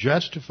to be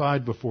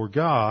justified before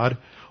God,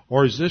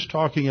 or is this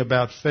talking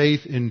about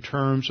faith in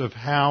terms of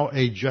how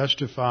a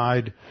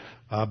justified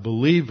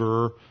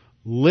believer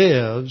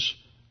lives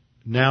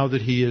now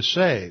that he is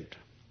saved.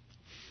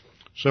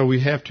 So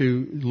we have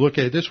to look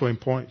at it this way.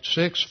 Point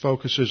 6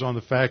 focuses on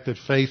the fact that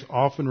faith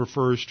often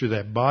refers to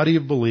that body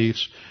of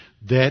beliefs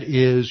that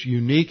is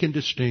unique and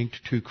distinct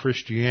to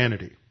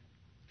Christianity.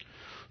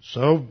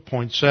 So,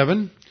 point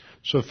 7.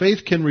 So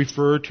faith can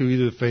refer to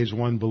either the phase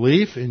 1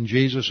 belief in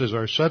Jesus as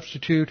our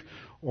substitute,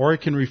 or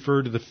it can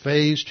refer to the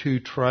phase 2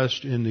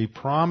 trust in the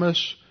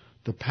promise,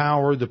 the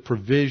power, the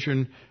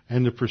provision,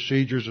 and the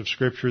procedures of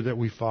Scripture that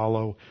we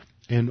follow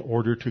in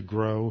order to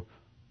grow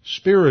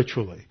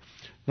spiritually.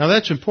 Now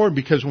that's important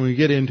because when we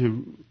get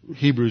into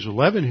Hebrews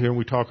 11 here,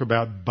 we talk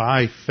about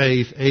by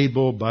faith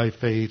Abel, by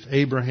faith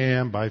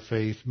Abraham, by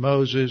faith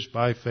Moses,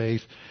 by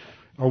faith.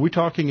 Are we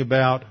talking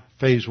about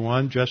phase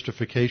 1,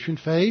 justification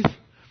faith?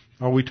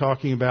 Are we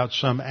talking about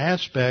some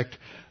aspect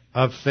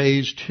of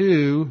phase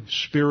 2,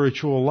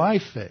 spiritual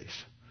life faith?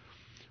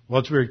 Well,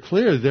 it's very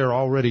clear they're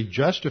already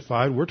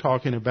justified. We're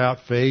talking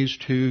about phase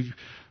 2,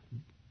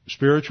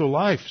 spiritual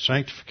life,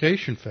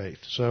 sanctification faith.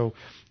 So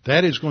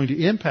that is going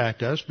to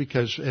impact us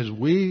because as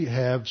we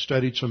have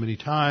studied so many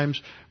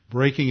times,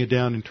 breaking it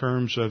down in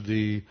terms of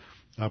the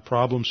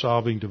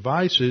problem-solving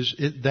devices,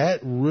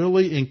 that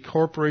really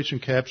incorporates,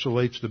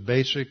 encapsulates the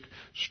basic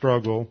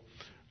struggle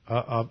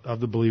of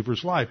the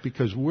believer's life,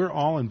 because we're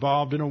all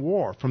involved in a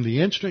war. From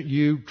the instant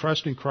you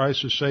trust in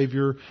Christ as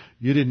Savior,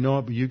 you didn't know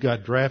it, but you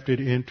got drafted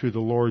into the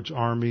Lord's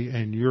army,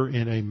 and you're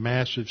in a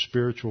massive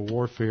spiritual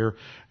warfare,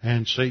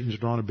 and Satan's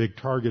drawn a big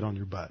target on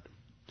your butt.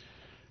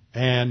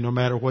 And no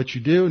matter what you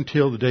do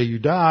until the day you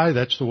die,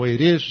 that's the way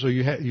it is. So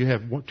you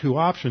have two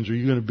options. Are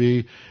you going to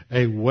be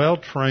a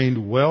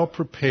well-trained,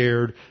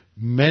 well-prepared,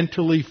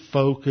 mentally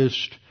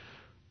focused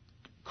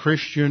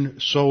Christian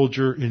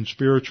soldier in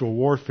spiritual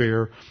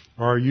warfare,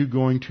 or are you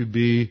going to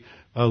be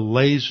a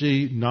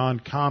lazy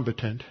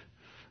non-combatant,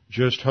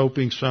 just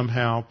hoping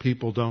somehow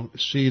people don't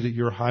see that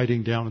you're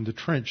hiding down in the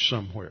trench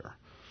somewhere?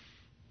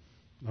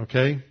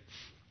 Okay?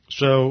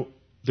 So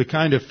the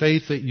kind of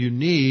faith that you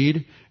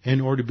need in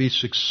order to be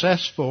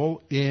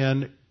successful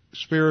in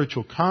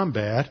spiritual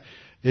combat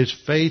is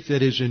faith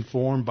that is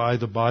informed by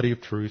the body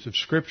of truth of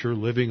Scripture,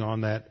 living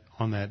on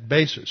that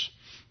basis.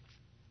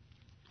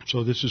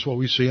 So this is what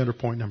we see under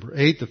point number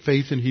 8. The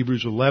faith in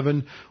Hebrews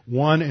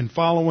 11:1 and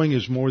following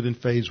is more than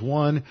phase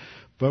 1,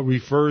 but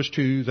refers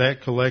to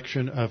that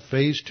collection of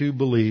phase 2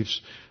 beliefs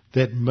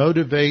that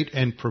motivate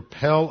and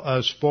propel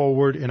us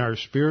forward in our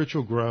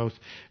spiritual growth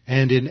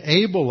and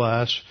enable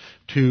us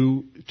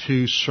to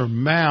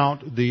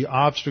surmount the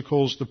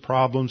obstacles, the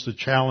problems, the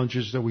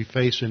challenges that we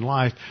face in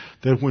life,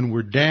 that when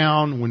we're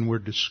down, when we're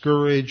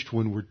discouraged,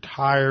 when we're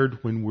tired,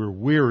 when we're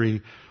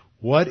weary,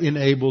 what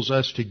enables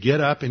us to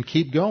get up and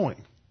keep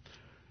going?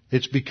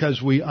 It's because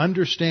we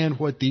understand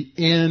what the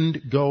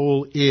end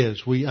goal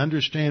is. We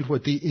understand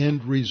what the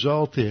end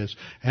result is.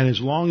 And as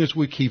long as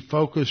we keep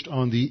focused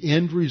on the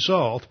end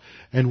result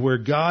and where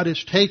God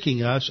is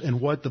taking us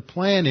and what the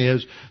plan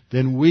is,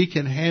 then we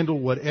can handle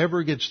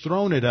whatever gets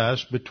thrown at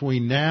us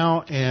between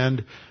now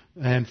and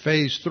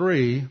phase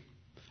 3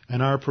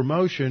 and our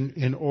promotion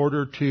in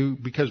order to,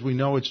 because we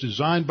know it's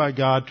designed by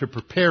God to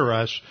prepare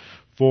us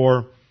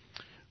for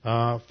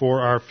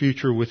our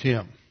future with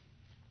Him.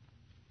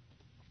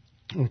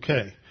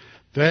 Okay,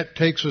 that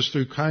takes us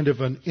through kind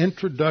of an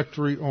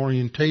introductory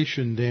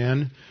orientation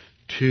then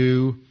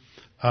to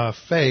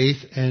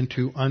faith and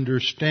to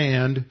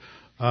understand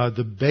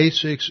the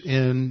basics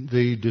in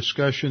the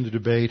discussion, the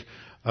debate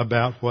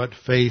about what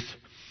faith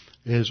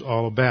is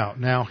all about.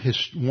 Now,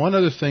 one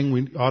other thing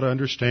we ought to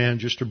understand,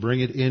 just to bring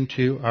it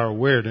into our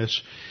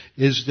awareness,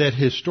 is that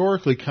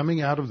historically,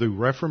 coming out of the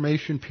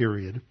Reformation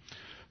period,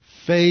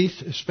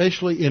 faith,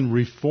 especially in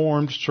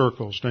Reformed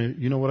circles. Now,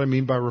 you know what I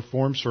mean by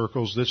Reformed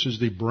circles. This is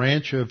the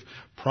branch of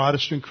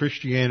Protestant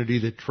Christianity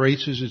that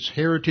traces its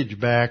heritage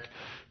back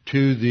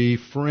to the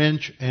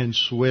French and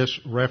Swiss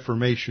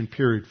Reformation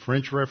period.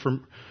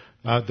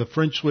 The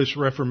French-Swiss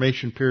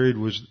Reformation period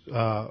was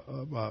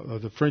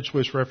the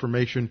French-Swiss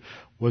Reformation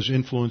was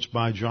influenced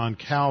by John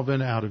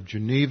Calvin out of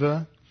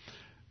Geneva,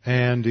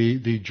 and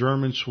the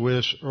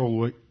German-Swiss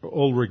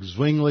Ulrich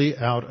Zwingli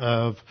out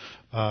of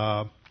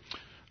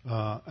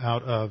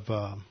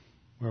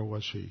where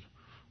was he?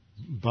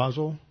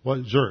 Basel?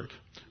 What? Zurich.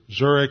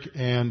 Zurich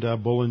and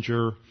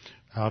Bullinger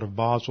out of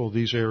Basel,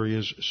 these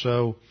areas.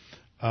 So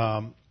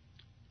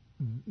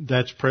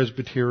that's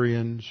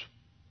Presbyterians,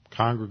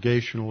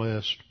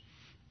 Congregationalists,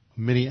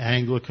 many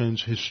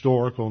Anglicans,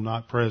 historical,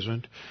 not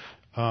present.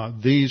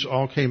 These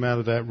all came out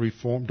of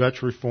that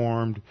Dutch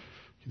Reformed,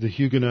 the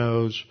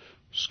Huguenots,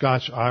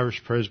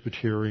 Scotch-Irish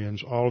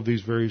Presbyterians. All of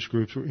these various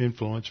groups were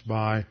influenced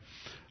by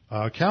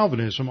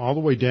Calvinism, all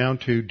the way down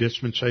to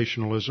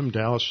dispensationalism,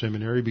 Dallas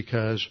Seminary,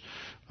 because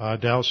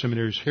Dallas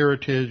Seminary's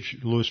heritage,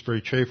 Louis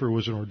Sperry Chafer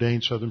was an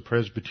ordained Southern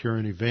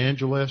Presbyterian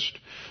evangelist,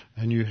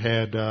 and you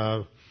had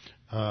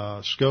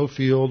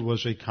Schofield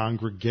was a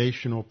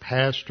congregational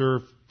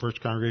pastor,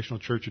 First Congregational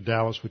Church of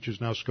Dallas, which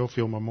is now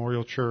Schofield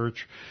Memorial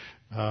Church.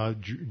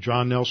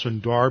 John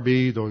Nelson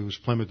Darby, though he was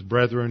Plymouth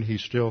Brethren, he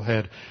still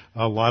had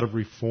a lot of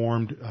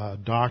Reformed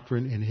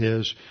doctrine in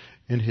his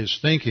in his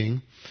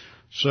thinking.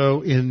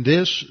 So in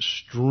this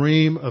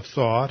stream of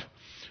thought,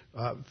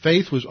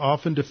 faith was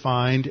often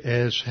defined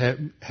as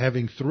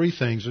having three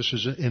things. This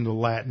is in the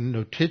Latin: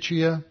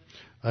 notitia,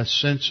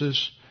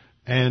 assensus,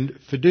 and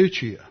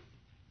fiducia.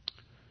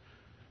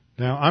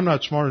 Now, I'm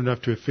not smart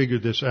enough to have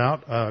figured this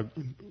out.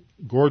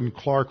 Gordon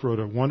Clark wrote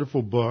a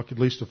wonderful book, at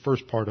least the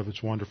first part of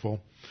it's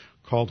wonderful,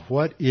 called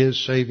What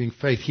is Saving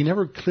Faith? He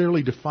never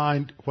clearly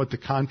defined what the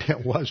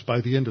content was by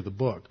the end of the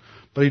book,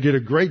 but he did a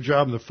great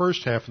job in the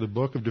first half of the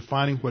book of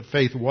defining what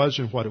faith was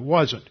and what it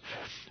wasn't.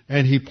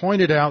 And he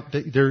pointed out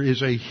that there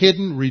is a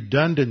hidden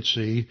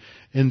redundancy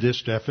in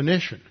this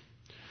definition.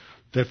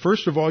 That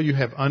first of all, you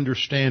have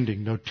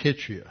understanding,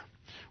 notitia.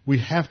 We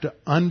have to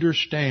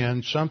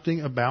understand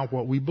something about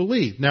what we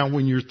believe. Now,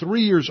 when you're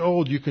 3 years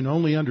old, you can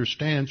only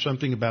understand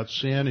something about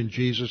sin and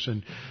Jesus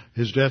and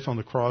his death on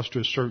the cross to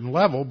a certain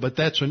level, but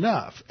that's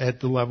enough at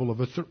the level of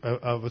a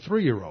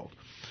 3-year-old.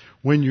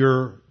 When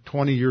you're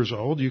 20 years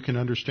old, you can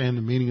understand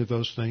the meaning of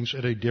those things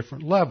at a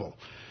different level.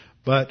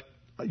 But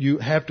you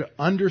have to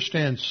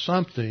understand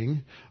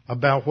something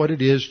about what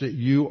it is that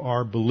you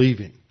are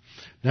believing.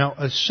 Now,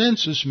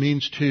 assensus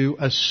means to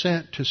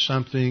assent to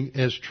something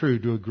as true,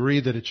 to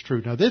agree that it's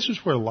true. Now, this is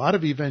where a lot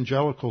of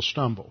evangelicals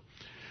stumble.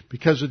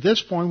 Because at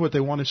this point, what they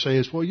want to say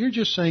is, well, you're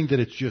just saying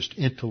that it's just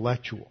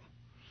intellectual.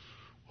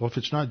 Well, if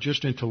it's not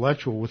just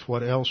intellectual, with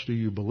what else do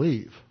you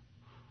believe?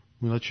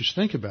 Well, let's just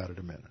think about it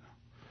a minute.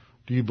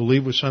 Do you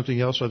believe with something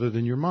else other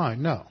than your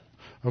mind? No.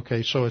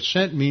 Okay, so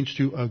assent means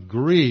to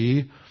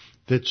agree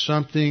that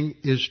something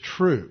is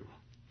true.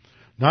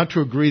 Not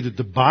to agree that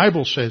the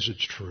Bible says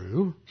it's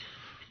true,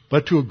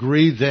 but to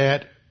agree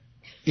that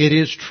it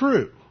is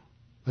true.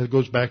 That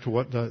goes back to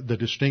what the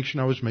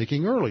distinction I was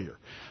making earlier.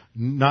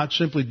 Not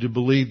simply to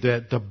believe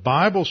that the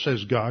Bible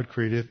says God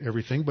created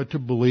everything, but to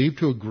believe,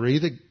 to agree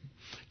that,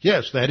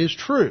 yes, that is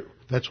true.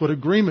 That's what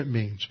agreement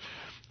means.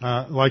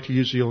 I like to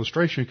use the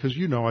illustration because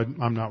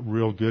I'm not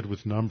real good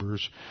with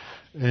numbers,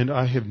 and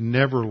I have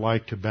never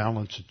liked to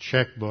balance a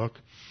checkbook.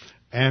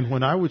 And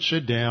when I would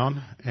sit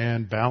down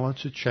and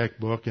balance a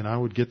checkbook, and I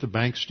would get the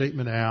bank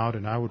statement out,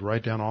 and I would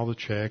write down all the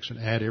checks and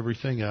add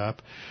everything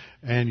up,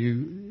 and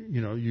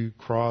you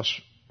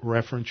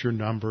cross-reference your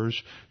numbers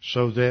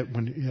so that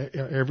when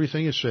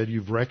everything is said,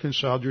 you've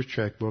reconciled your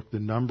checkbook, the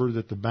number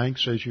that the bank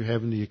says you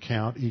have in the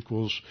account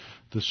equals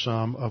the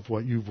sum of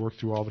what you've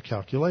worked through all the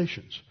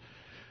calculations.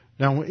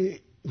 Now,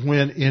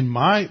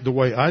 when the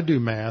way I do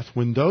math,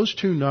 when those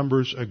two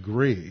numbers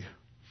agree,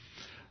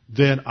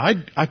 then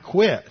I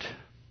quit.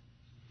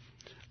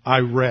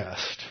 I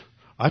rest.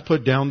 I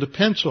put down the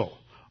pencil.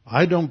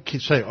 I don't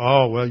say,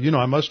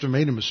 I must have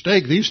made a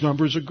mistake. These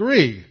numbers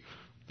agree.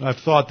 I've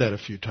thought that a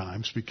few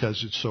times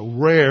because it's so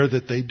rare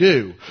that they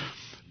do.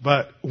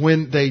 But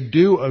when they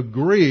do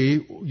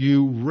agree,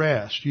 you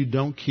rest. You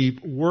don't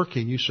keep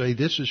working. You say,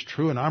 this is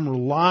true and I'm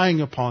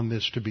relying upon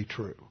this to be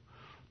true.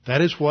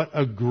 That is what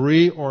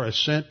agree or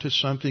assent to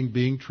something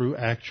being true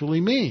actually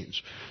means.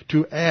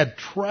 To add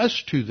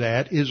trust to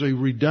that is a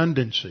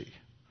redundancy.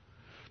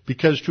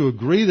 Because to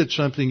agree that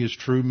something is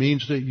true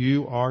means that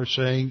you are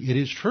saying it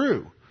is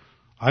true.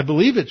 I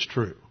believe it's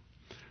true.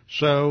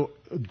 So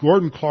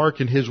Gordon Clark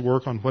in his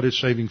work on What is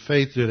Saving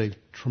Faith did a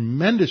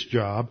tremendous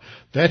job.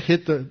 That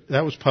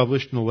was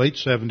published in the late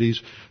 70s,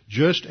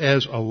 just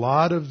as a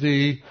lot of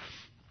the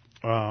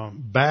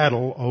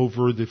battle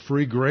over the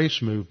free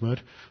grace movement.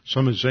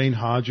 Some of Zane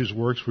Hodge's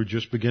works were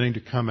just beginning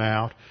to come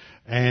out,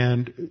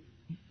 and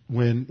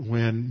when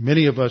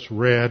many of us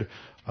read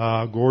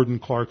Gordon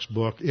Clark's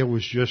book, it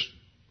was just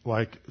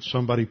like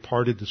somebody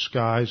parted the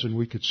skies and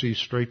we could see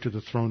straight to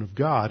the throne of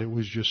God. It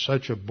was just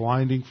such a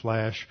blinding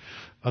flash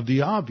of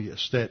the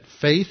obvious, that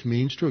faith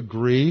means to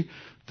agree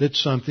that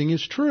something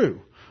is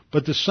true.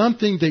 But the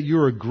something that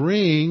you're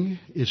agreeing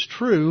is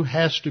true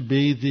has to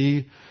be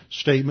the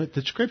statement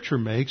that Scripture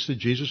makes, that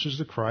Jesus is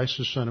the Christ,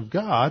 the Son of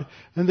God,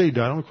 and that He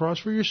died on the cross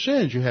for your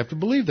sins. You have to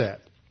believe that.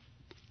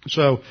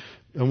 So,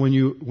 and when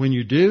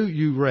you do,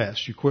 you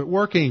rest. You quit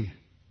working.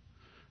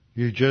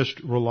 You just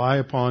rely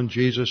upon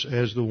Jesus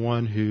as the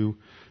one who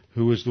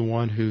is the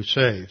one who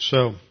saves.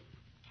 So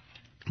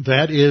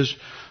that is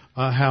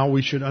how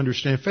we should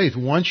understand faith.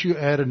 Once you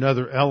add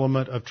another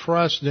element of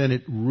trust, then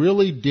it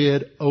really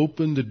did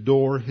open the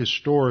door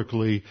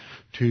historically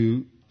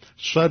to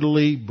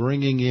subtly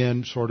bringing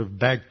in sort of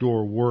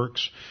backdoor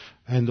works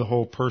and the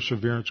whole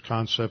perseverance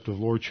concept of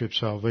lordship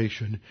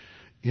salvation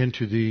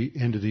into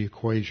the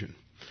equation.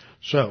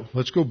 So,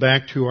 let's go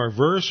back to our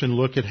verse and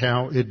look at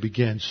how it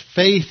begins.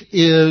 Faith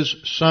is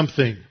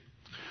something.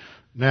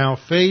 Now,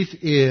 faith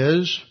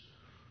is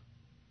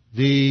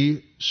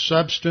the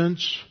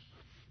substance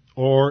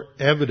or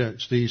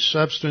evidence, the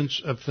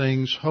substance of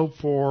things hoped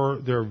for.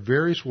 There are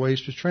various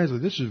ways to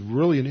translate. This is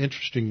really an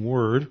interesting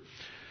word.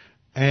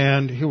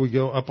 And here we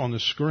go up on the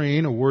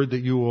screen, a word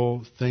that you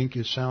will think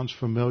sounds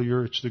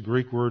familiar. It's the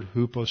Greek word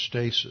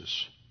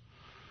hypostasis,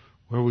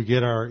 where we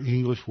get our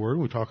English word.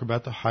 We talk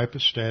about the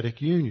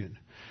hypostatic union.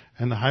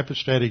 And the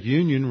hypostatic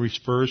union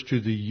refers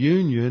to the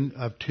union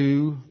of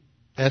two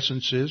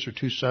essences or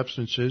two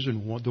substances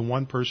in the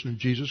one person of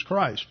Jesus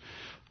Christ.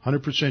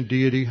 100%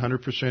 deity,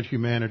 100%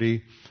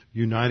 humanity,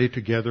 united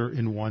together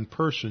in one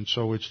person.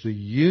 So it's the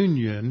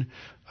union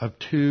of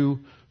two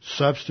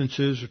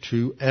substances or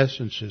two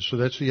essences. So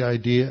that's the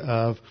idea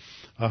of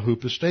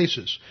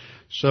hypostasis.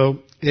 So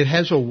it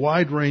has a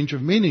wide range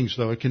of meanings,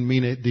 though. It can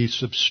mean the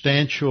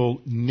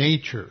substantial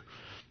nature.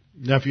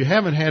 Now, if you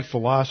haven't had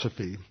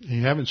philosophy and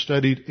you haven't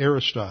studied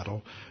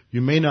Aristotle,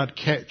 you may not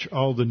catch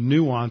all the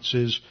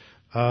nuances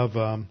of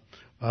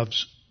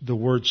the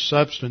word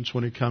substance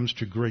when it comes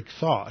to Greek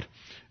thought.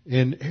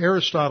 In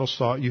Aristotle's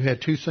thought, you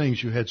had two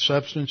things. You had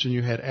substance and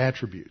you had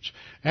attributes.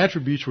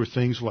 Attributes were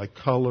things like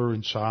color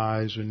and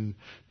size and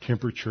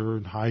temperature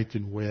and height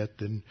and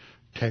width and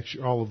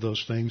texture. All of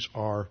those things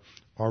are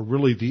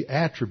really the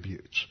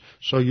attributes.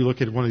 So you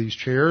look at one of these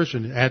chairs,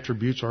 and the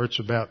attributes are it's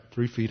about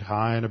 3 feet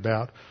high and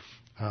about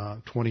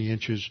 20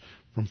 inches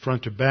from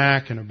front to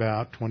back and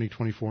about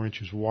 24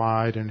 inches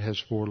wide, and it has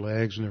 4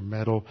 legs and they're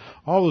metal.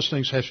 All those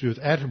things have to do with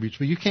attributes,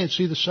 but you can't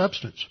see the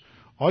substance.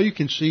 All you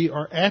can see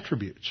are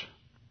attributes.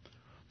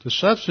 The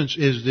substance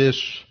is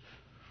this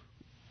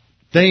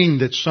thing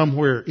that's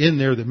somewhere in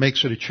there that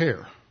makes it a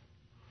chair.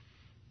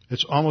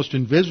 It's almost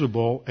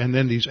invisible, and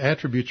then these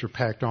attributes are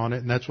packed on it,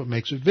 and that's what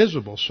makes it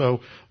visible.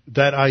 So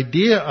that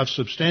idea of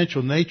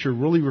substantial nature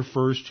really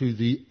refers to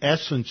the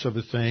essence of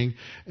a thing.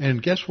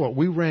 And guess what?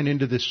 We ran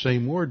into this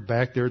same word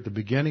back there at the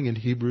beginning in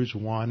Hebrews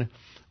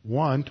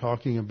 1:1,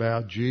 talking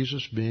about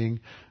Jesus being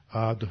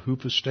the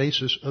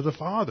hypostasis of the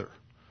Father.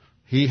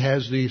 He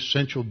has the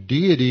essential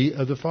deity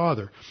of the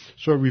Father.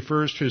 So it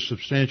refers to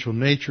substantial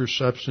nature,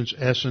 substance,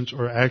 essence,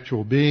 or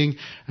actual being.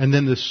 And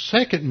then the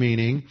second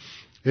meaning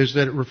is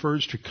that it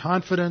refers to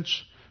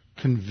confidence,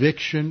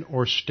 conviction,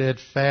 or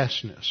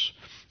steadfastness.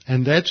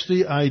 And that's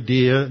the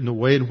idea and the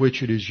way in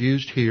which it is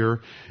used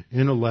here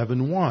in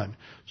 11:1.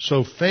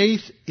 So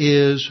faith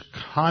is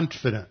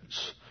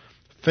confidence.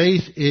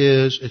 Faith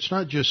is, it's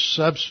not just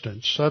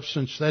substance.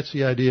 Substance, that's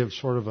the idea of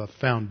sort of a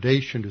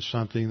foundation to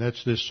something.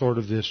 That's this sort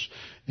of this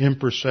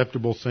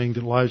imperceptible thing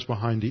that lies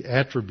behind the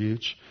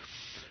attributes.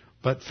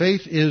 But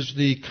faith is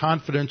the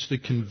confidence, the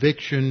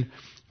conviction,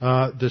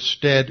 the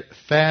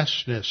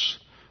steadfastness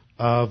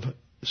of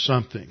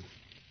something.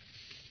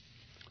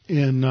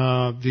 In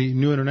the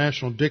New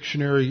International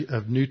Dictionary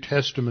of New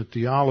Testament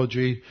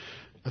Theology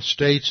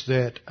states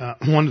that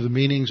one of the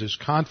meanings is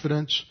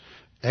confidence,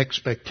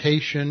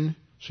 expectation.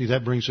 See,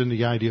 that brings in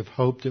the idea of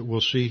hope that we'll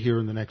see here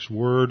in the next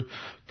word.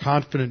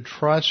 Confident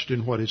trust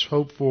in what is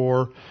hoped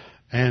for.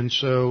 And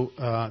so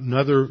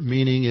another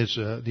meaning is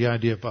the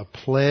idea of a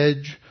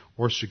pledge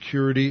or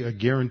security, a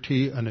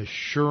guarantee, an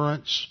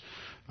assurance.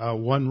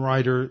 One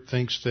writer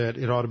thinks that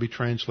it ought to be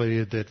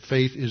translated that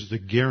faith is the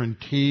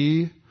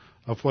guarantee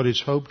of what is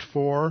hoped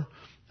for.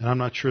 And I'm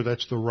not sure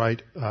that's the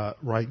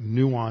right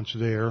nuance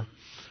there.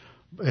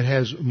 It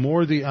has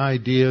more the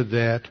idea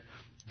that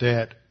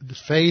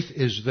faith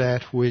is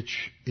that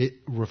which it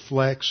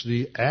reflects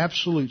the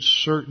absolute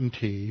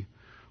certainty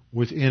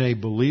within a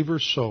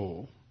believer's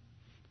soul,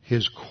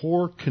 his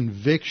core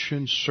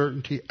conviction,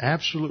 certainty,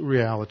 absolute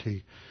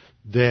reality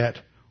that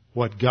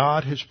what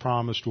God has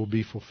promised will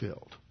be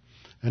fulfilled.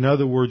 In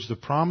other words, the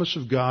promise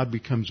of God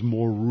becomes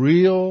more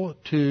real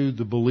to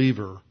the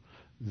believer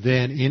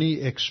than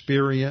any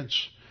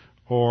experience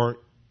or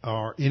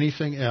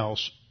anything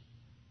else.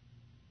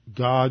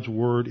 God's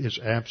Word is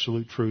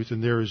absolute truth,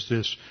 and there is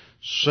this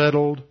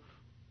settled,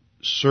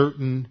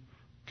 certain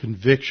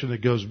conviction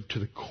that goes to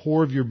the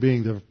core of your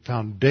being, the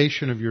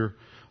foundation of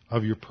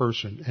your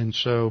person. And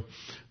so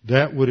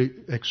that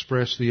would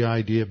express the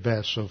idea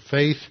best. So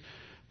faith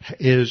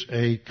is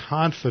a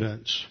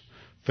confidence.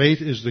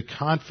 Faith is the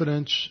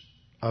confidence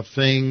of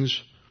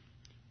things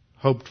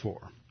hoped for.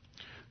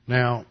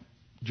 Now,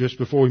 just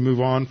before we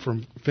move on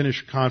from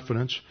finished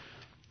confidence,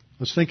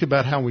 let's think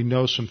about how we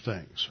know some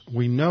things.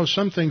 We know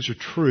some things are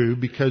true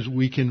because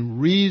we can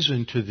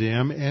reason to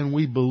them, and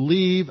we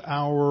believe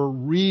our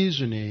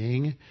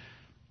reasoning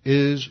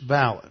is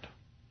valid.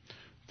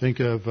 Think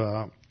of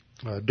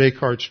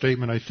Descartes'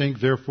 statement, I think,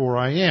 therefore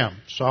I am.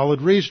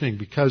 Solid reasoning.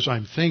 Because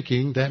I'm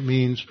thinking, that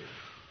means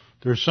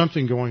there's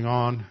something going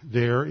on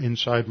there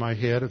inside my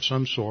head of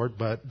some sort,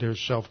 but there's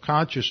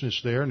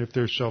self-consciousness there, and if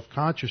there's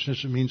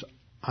self-consciousness, it means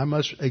I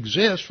must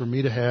exist for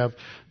me to have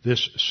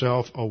this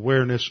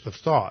self-awareness of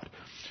thought.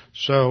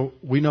 So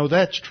we know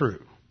that's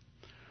true.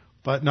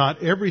 But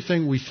not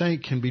everything we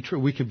think can be true.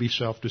 We can be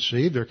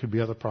self-deceived. There could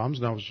be other problems.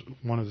 That was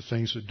one of the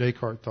things that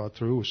Descartes thought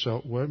through. Was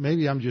well,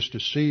 maybe I'm just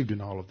deceived in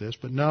all of this.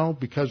 But no,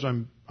 because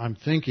I'm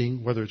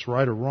thinking, whether it's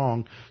right or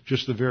wrong,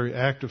 just the very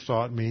act of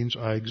thought means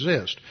I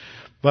exist.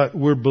 But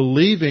we're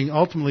believing,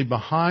 ultimately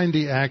behind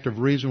the act of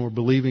reason, we're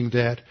believing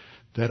that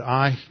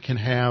I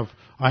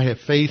have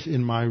faith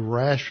in my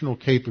rational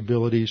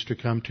capabilities to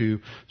come to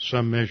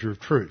some measure of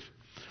truth.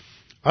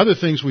 Other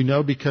things we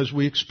know because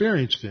we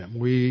experience them.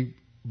 We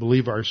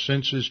believe our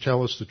senses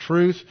tell us the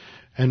truth,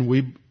 and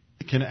we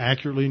can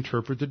accurately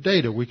interpret the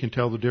data. We can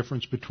tell the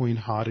difference between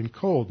hot and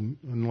cold,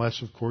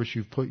 unless, of course,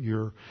 you've put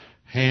your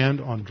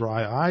hand on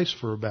dry ice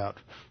for about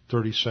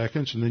 30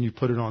 seconds and then you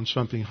put it on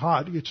something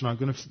hot. It's not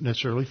going to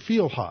necessarily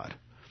feel hot.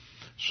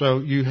 So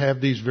you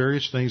have these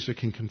various things that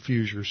can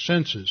confuse your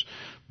senses.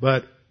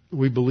 But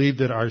we believe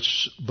that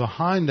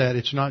behind that,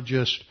 it's not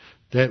just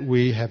that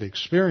we have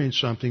experienced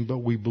something, but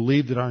we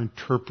believe that our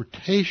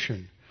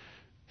interpretation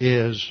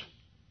is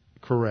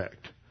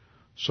correct.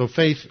 So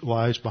faith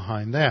lies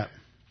behind that.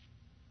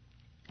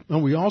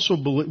 And we also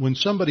believe, when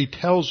somebody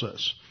tells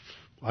us,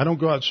 I don't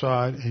go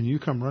outside, and you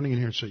come running in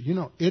here and say,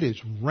 it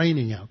is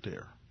raining out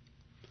there.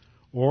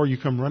 Or you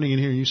come running in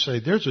here and you say,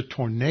 there's a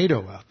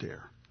tornado out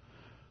there.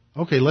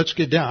 Okay, let's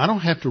get down. I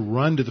don't have to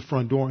run to the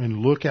front door and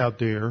look out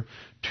there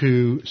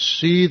to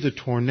see the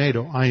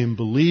tornado. I am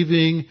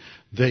believing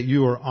that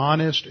you are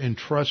honest and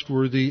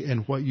trustworthy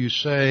and what you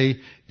say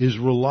is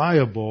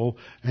reliable,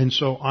 and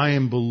so I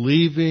am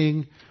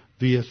believing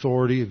the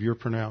authority of your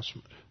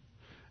pronouncement.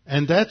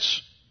 And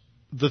that's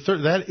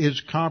that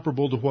is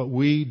comparable to what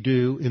we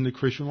do in the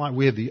Christian life.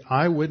 We have the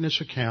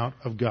eyewitness account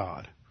of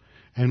God,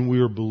 and we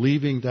are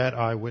believing that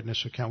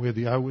eyewitness account. We have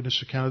the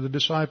eyewitness account of the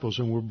disciples,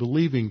 and we're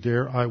believing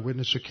their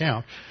eyewitness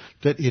account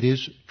that it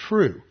is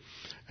true.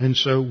 And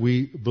so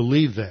we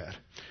believe that.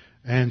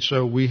 And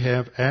so we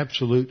have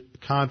absolute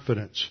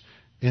confidence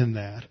in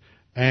that.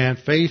 And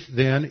faith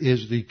then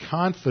is the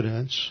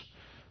confidence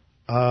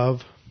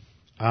of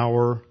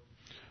our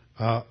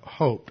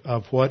hope,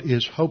 of what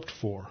is hoped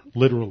for,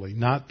 literally.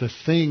 Not the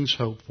things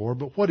hoped for,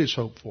 but what is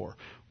hoped for.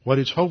 What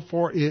is hoped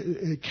for,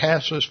 it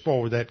casts us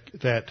forward,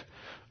 that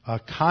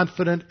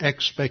confident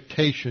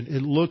expectation.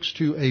 It looks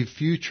to a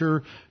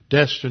future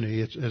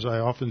destiny. It's, as I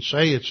often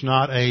say, it's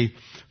not a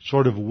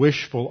sort of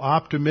wishful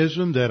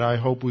optimism that I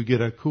hope we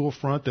get a cool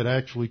front that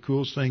actually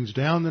cools things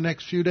down the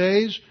next few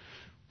days.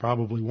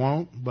 Probably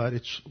won't, but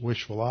it's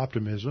wishful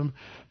optimism.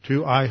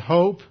 To I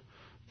hope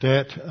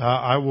that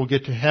I will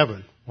get to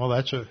heaven. Well,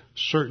 that's a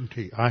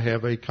certainty. I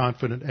have a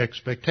confident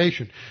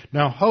expectation.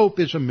 Now, hope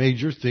is a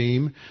major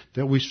theme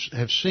that we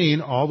have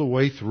seen all the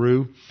way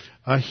through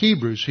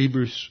Hebrews.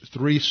 Hebrews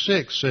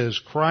 3:6 says,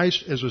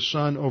 Christ as a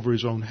son over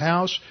his own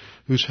house,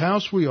 whose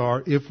house we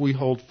are, if we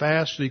hold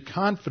fast the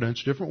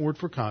confidence, different word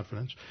for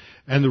confidence,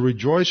 and the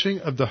rejoicing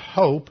of the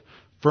hope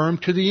firm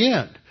to the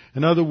end.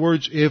 In other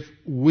words, if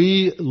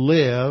we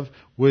live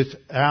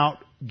without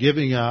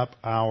giving up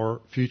our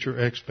future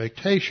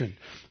expectation.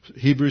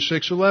 Hebrews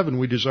 6:11,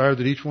 we desire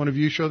that each one of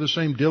you show the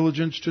same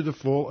diligence to the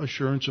full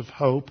assurance of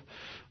hope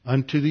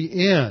unto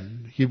the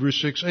end.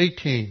 Hebrews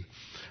 6:18,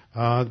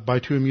 by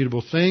two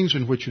immutable things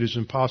in which it is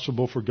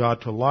impossible for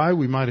God to lie,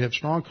 we might have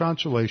strong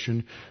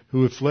consolation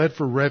who have fled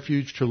for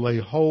refuge to lay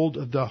hold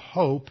of the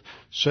hope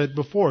set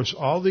before us.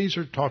 All these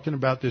are talking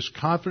about this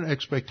confident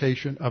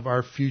expectation of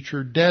our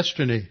future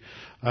destiny.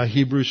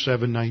 Hebrews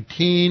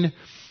 7:19,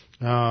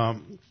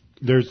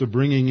 there's the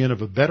bringing in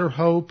of a better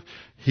hope.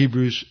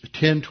 Hebrews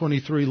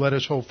 10:23, let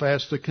us hold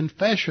fast the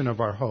confession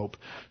of our hope.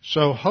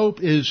 So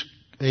hope is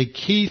a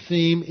key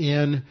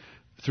theme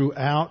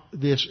throughout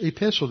this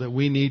epistle, that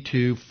we need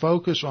to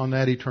focus on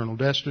that eternal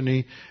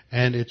destiny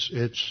and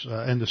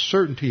and the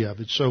certainty of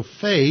it. So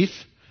faith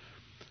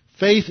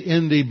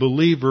in the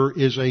believer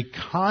is a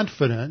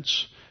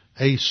confidence,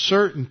 a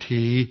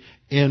certainty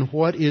in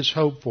what is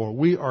hoped for.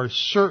 We are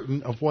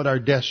certain of what our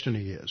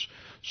destiny is.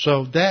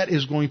 So that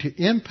is going to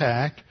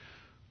impact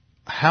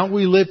how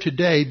we live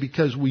today,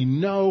 because we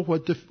know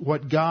where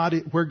God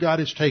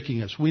is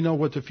taking us. We know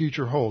what the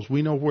future holds.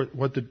 We know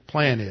what the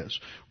plan is.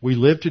 We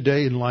live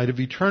today in light of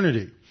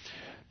eternity.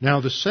 Now,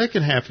 the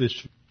second half of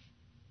this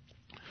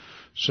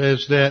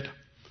says that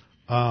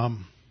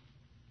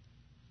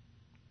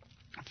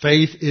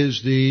faith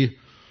is the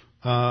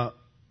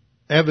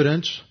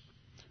evidence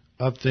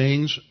of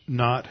things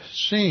not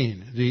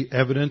seen. The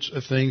evidence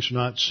of things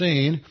not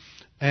seen,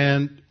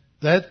 and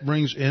that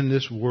brings in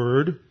this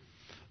word,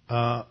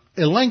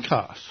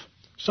 elenkos.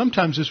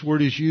 Sometimes this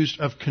word is used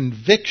of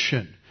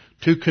conviction.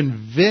 To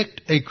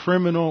convict a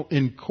criminal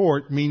in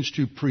court means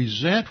to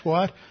present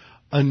what?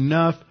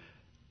 Enough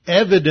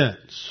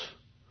evidence.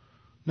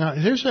 Now,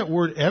 here's that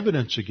word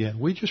evidence again.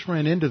 We just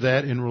ran into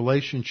that in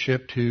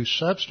relationship to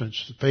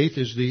substance. Faith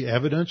is the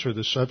evidence or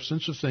the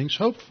substance of things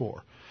hoped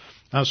for.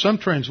 Now, some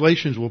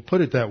translations will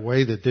put it that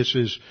way, that this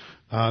is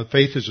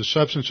faith is the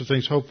substance of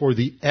things hoped for,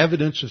 the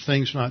evidence of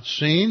things not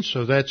seen.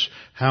 So that's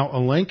how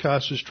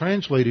elenkos is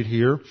translated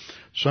here.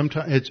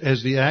 Sometimes it's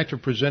as the act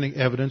of presenting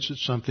evidence that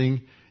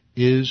something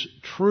is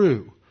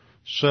true.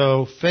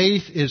 So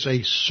faith is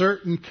a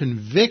certain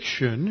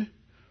conviction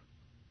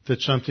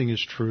that something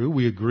is true.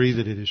 We agree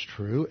that it is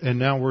true. And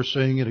now we're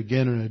saying it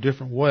again in a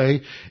different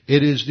way.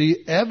 It is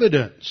the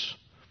evidence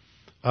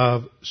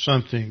of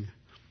something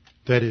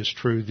that is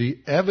true, the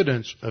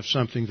evidence of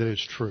something that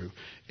is true.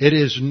 It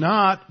is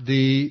not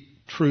the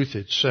truth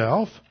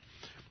itself.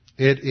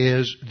 It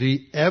is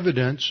the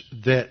evidence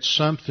that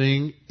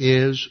something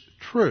is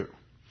true.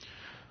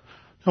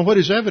 Now, what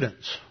is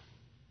evidence?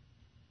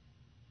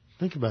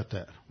 Think about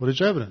that. What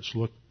is evidence?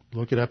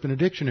 Look it up in a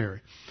dictionary.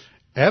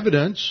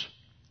 Evidence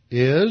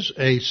is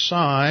a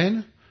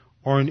sign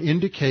or an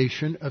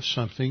indication of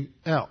something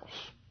else.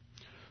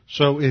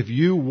 So if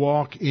you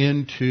walk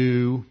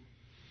into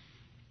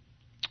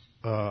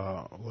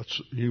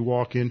you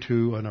walk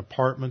into an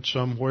apartment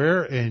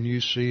somewhere and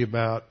you see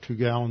about 2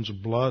 gallons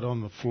of blood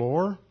on the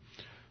floor,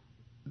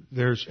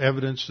 there's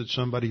evidence that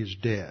somebody is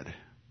dead.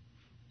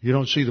 You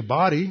don't see the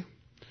body,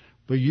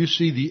 but you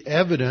see the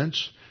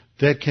evidence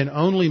that can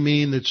only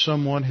mean that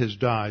someone has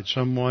died.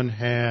 Someone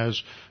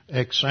has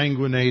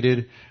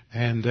exsanguinated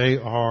and they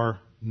are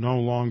no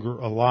longer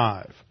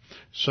alive.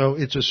 So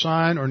it's a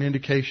sign or an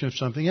indication of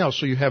something else.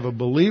 So you have a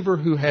believer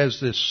who has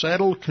this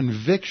settled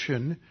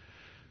conviction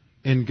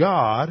in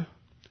God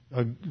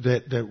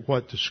that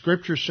what the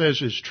Scripture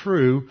says is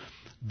true.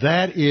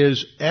 That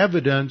is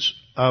evidence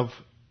of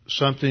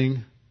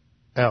something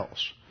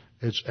else.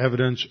 It's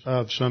evidence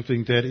of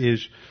something that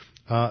is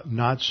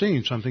not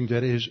seen, something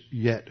that is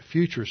yet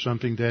future,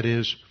 something that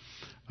is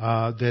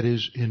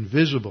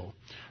invisible.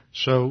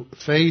 So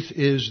faith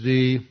is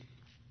the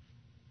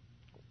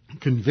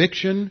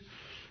conviction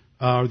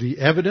or the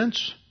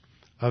evidence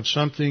of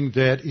something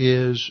that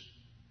is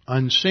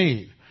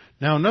unseen.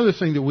 Now, another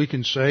thing that we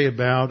can say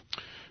about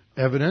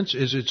evidence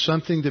is it's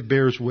something that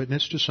bears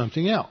witness to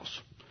something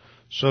else.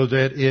 So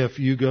that if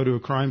you go to a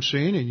crime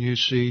scene and you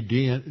see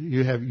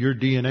you have your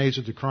DNA's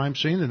at the crime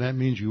scene, then that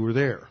means you were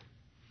there.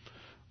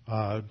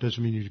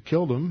 Doesn't mean you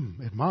killed them.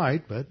 It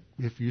might, but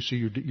if you see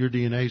your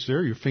DNA's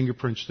there, your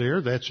fingerprints there,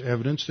 that's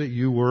evidence that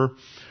you were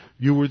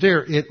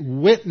there. It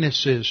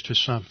witnesses to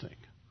something.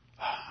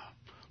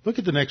 Look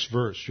at the next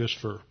verse, just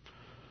for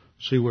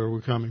see where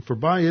we're coming. For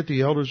by it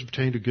the elders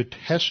obtained a good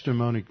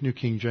testimony, New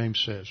King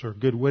James says, or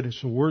good witness.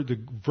 The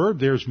verb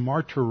there is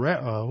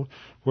martyreo,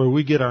 where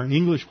we get our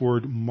English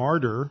word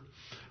martyr,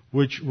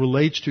 which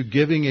relates to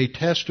giving a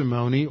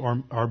testimony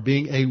or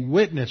being a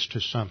witness to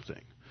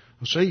something.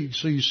 So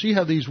you see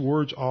how these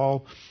words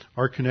all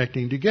are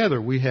connecting together.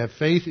 We have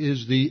faith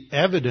is the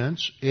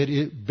evidence.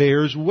 It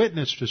bears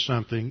witness to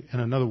something,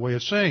 and another way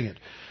of saying it.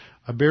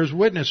 It bears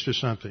witness to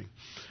something.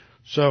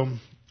 So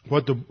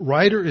what the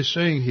writer is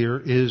saying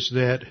here is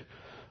that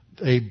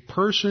a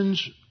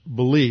person's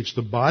beliefs,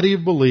 the body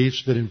of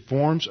beliefs that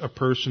informs a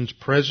person's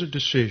present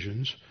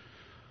decisions,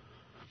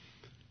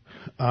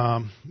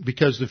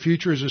 because the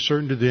future is as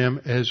certain to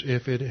them as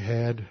if it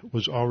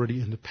was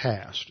already in the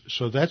past.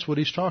 So that's what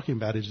he's talking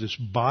about, is this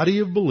body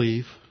of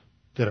belief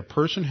that a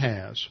person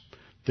has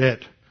that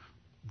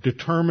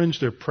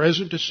determines their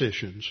present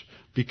decisions,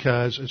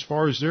 because as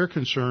far as they're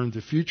concerned,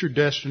 the future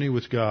destiny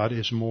with God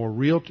is more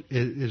real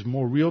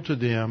to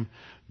them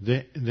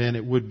than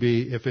it would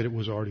be if it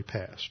was already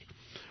past.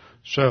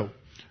 So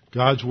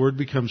God's Word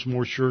becomes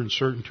more sure and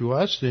certain to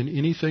us than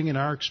anything in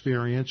our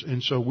experience,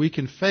 and so we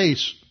can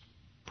face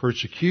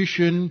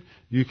persecution,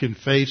 you can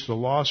face the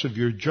loss of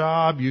your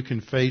job, you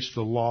can face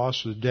the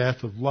loss, the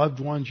death of loved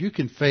ones, you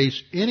can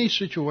face any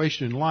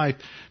situation in life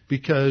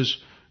because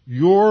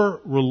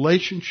your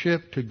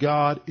relationship to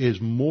God is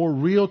more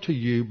real to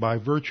you by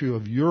virtue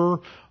of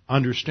your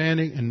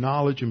understanding and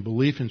knowledge and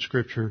belief in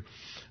Scripture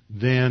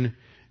than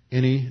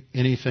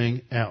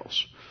anything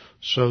else.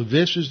 So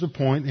this is the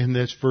point in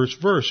this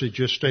first verse. It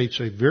just states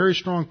a very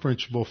strong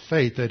principle,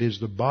 faith, that is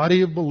the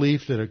body of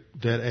belief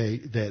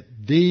that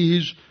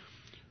these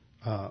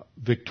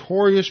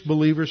victorious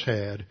believers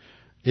had,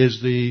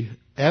 is the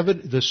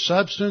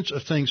substance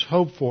of things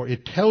hoped for.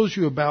 It tells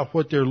you about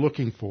what they're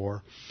looking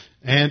for,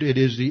 and it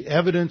is the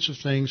evidence of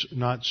things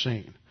not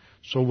seen.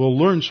 So we'll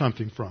learn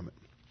something from it.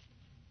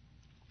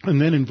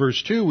 And then in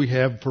verse 2 we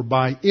have, for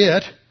by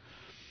it,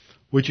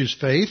 which is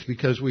faith,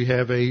 because we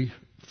have a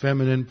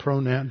feminine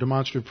pronoun,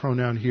 demonstrative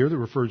pronoun here that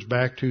refers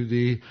back to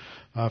the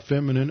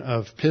feminine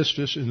of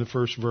pistis in the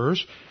first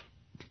verse.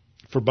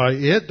 For by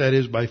it, that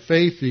is by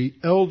faith, the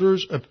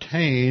elders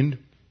obtained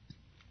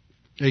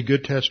a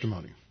good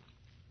testimony.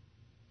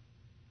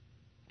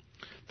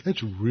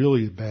 That's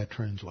really a bad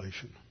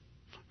translation.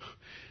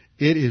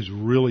 It is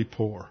really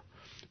poor,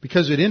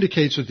 because it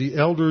indicates that the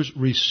elders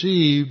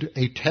received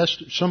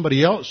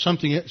somebody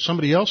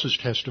else's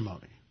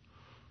testimony,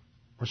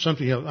 or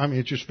something else. I mean,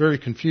 it's just very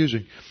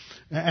confusing.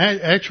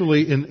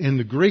 Actually, in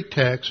the Greek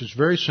text, it's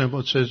very simple.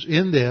 It says,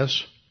 in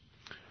this,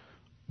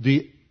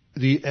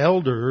 the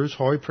elders,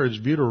 hoi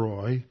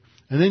presbyteroi,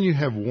 and then you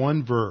have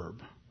one verb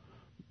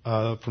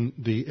from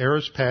the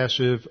aorist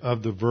passive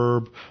of the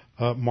verb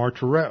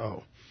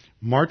martyreo.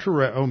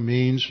 Martyreo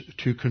means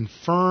to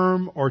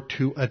confirm or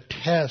to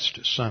attest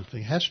something.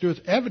 It has to do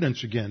with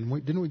evidence again.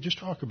 Didn't we just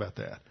talk about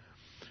that?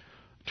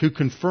 To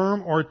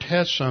confirm or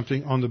attest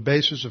something on the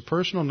basis of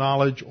personal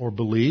knowledge or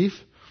belief,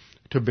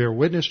 to bear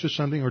witness to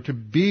something, or to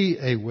be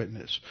a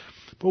witness.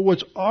 But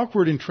what's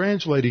awkward in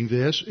translating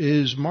this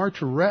is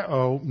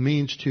martyreo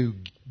means to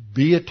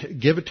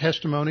give a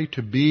testimony,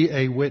 to be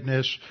a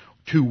witness,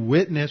 to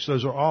witness.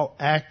 Those are all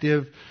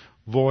active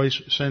voice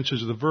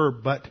senses of the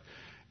verb. But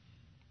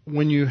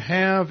when you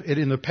have it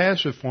in the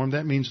passive form,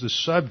 that means the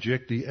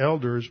subject, the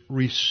elders,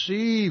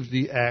 receive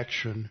the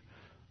action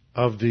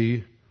of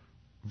the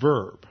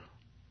verb.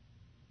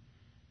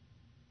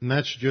 And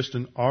that's just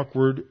an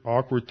awkward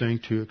thing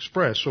to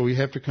express. So we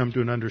have to come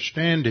to an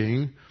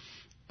understanding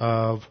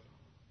of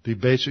the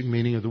basic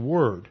meaning of the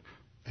word.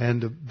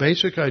 And the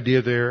basic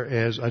idea there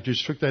is, I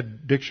just took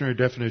that dictionary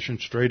definition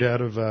straight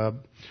out of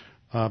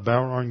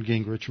Bauer and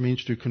Gingrich,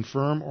 means to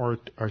confirm or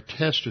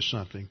attest to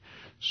something.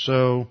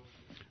 So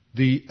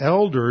the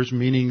elders,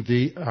 meaning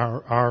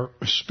our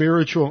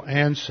spiritual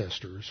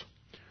ancestors,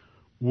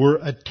 were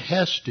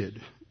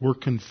attested, were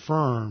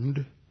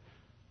confirmed,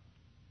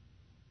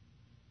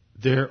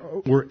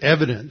 were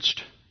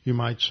evidenced, you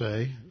might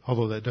say,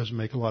 although that doesn't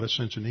make a lot of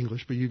sense in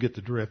English, but you get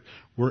the drift,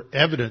 were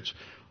evidenced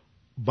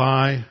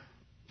by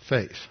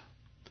faith.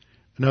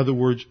 In other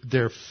words,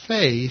 their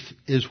faith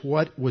is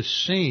what was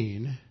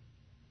seen.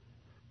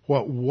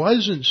 What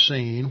wasn't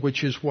seen,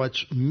 which is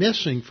what's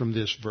missing from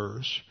this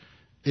verse,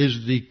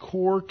 is the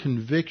core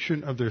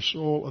conviction of their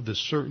soul of the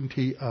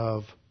certainty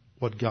of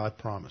what God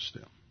promised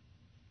them.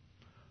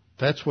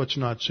 That's what's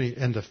not seen.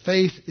 And the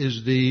faith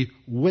is the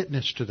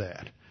witness to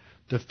that.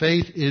 The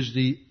faith is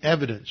the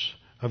evidence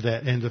of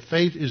that. And the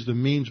faith is the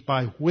means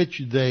by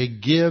which they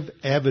give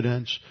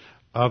evidence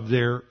of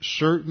their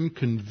certain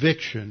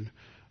conviction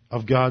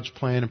of God's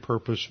plan and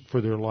purpose for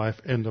their life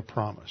and the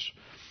promise.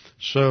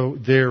 So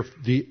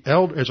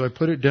as I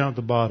put it down at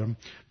the bottom,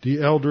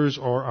 the elders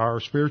are our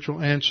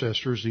spiritual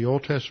ancestors, the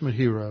Old Testament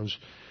heroes.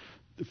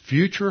 The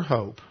future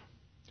hope,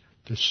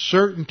 the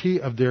certainty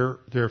of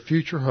their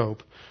future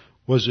hope,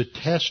 was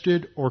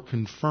attested or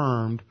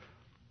confirmed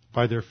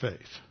by their faith.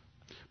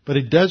 But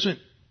it doesn't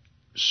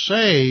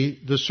say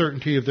the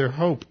certainty of their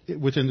hope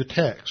within the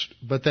text,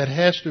 but that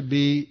has to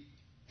be,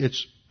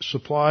 it's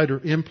supplied or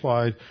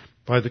implied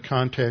by the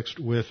context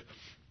with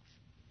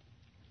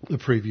the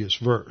previous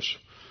verse.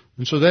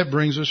 And so that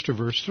brings us to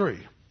verse 3.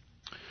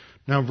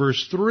 Now,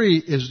 verse 3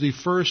 is the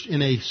first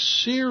in a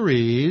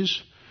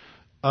series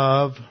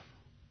of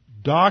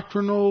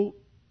doctrinal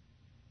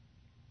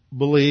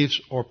beliefs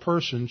or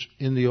persons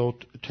in the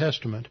Old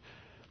Testament,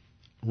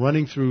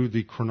 running through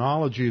the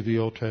chronology of the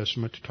Old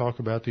Testament to talk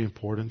about the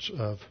importance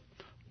of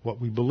what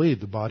we believe,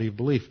 the body of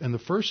belief. And the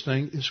first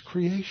thing is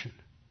creation.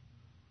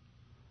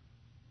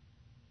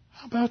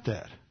 How about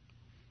that?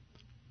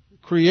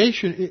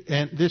 Creation,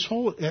 and this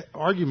whole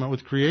argument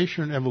with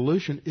creation and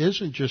evolution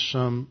isn't just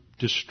some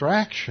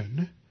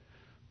distraction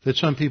that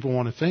some people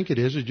want to think it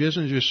is. It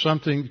isn't just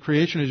something,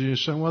 creation is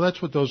just saying, well,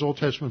 that's what those Old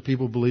Testament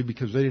people believe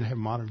because they didn't have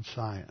modern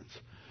science.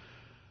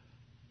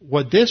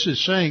 What this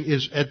is saying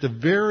is at the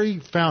very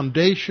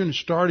foundation,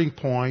 starting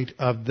point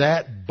of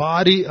that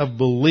body of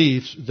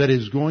beliefs that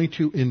is going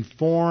to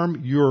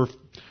inform your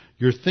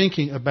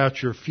thinking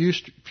about your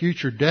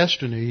future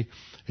destiny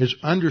is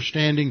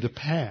understanding the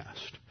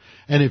past.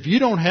 And if you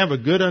don't have a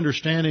good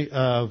understanding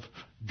of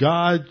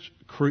God's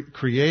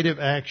creative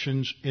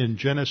actions in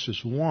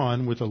Genesis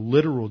 1 with a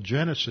literal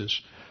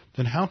Genesis,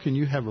 then how can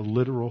you have a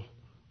literal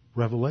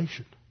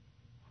revelation,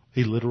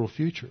 a literal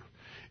future?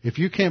 If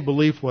you can't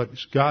believe what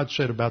God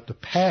said about the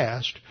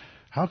past,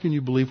 how can you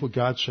believe what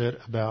God said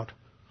about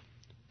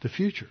the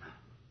future?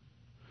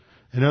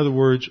 In other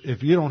words,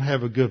 if you don't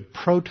have a good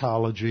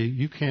protology,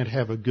 you can't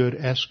have a good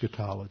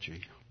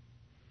eschatology.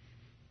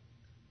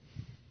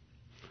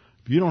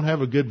 If you don't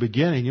have a good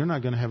beginning, you're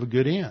not going to have a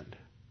good end.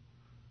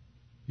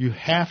 You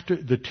have to,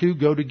 the two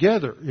go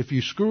together. If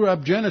you screw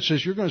up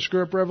Genesis, you're going to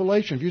screw up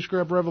Revelation. If you screw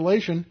up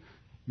Revelation,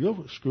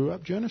 you'll screw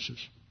up Genesis.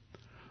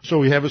 So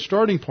we have a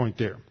starting point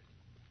there.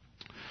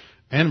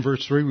 And in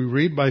verse 3 we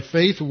read, by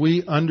faith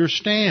we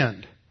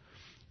understand.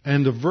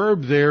 And the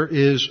verb there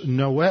is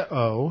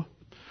noeo,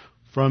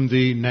 from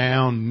the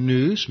noun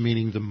nous,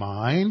 meaning the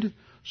mind.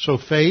 So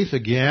faith,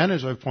 again,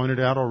 as I've pointed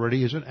out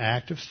already, is an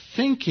act of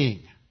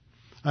thinking.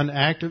 An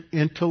act of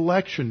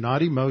intellection,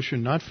 not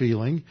emotion, not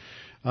feeling.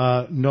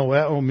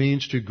 Noeo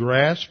means to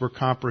grasp or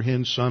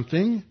comprehend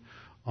something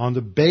on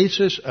the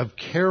basis of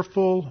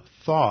careful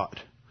thought.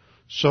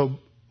 So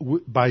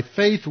by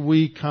faith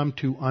we come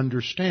to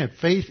understand.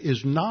 Faith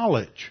is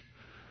knowledge.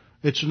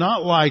 It's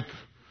not like,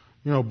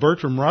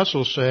 Bertrand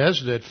Russell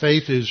says that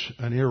faith is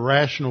an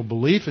irrational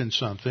belief in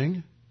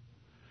something.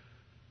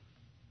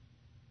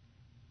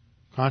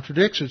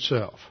 Contradicts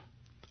itself.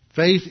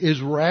 Faith is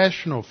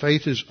rational.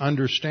 Faith is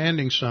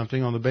understanding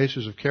something on the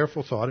basis of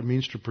careful thought. It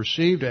means to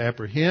perceive, to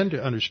apprehend,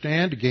 to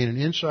understand, to gain an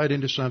insight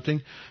into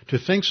something, to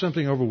think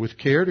something over with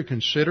care, to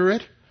consider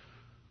it.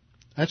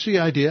 That's the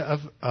idea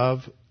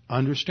of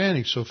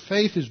understanding. So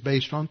faith is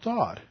based on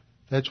thought.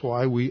 That's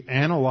why we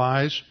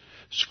analyze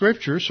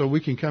Scripture so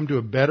we can come to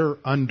a better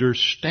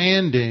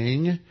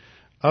understanding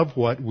of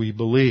what we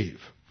believe.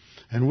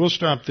 And we'll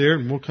stop there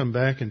and we'll come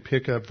back and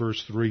pick up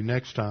verse 3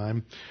 next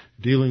time,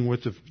 dealing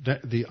with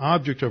the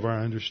object of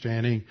our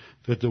understanding,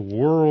 that the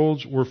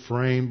worlds were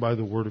framed by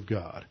the Word of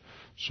God.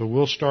 So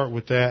we'll start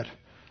with that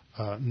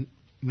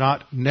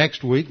not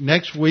next week.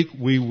 Next week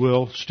we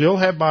will still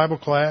have Bible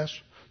class.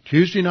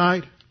 Tuesday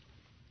night,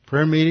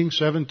 prayer meeting,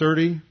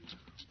 7:30.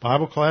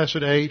 Bible class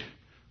at 8.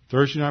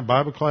 Thursday night,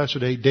 Bible class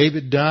at 8.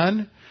 David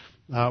Dunn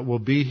will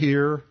be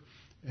here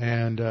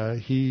And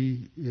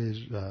he is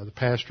the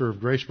pastor of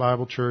Grace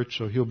Bible Church,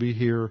 so he'll be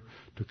here,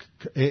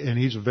 and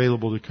he's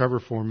available to cover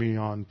for me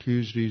on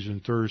Tuesdays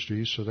and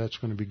Thursdays, so that's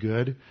going to be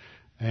good.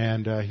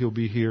 And he'll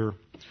be here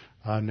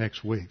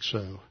next week.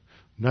 So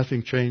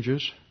nothing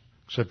changes,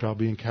 except I'll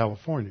be in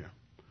California.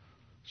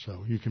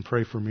 So you can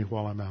pray for me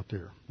while I'm out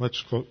there.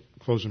 Let's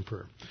close in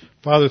prayer.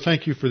 Father,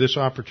 thank you for this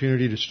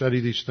opportunity to study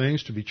these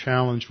things, to be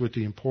challenged with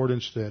the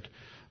importance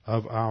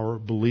of our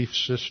belief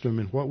system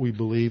and what we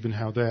believe and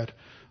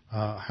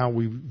how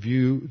we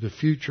view the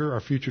future,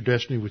 our future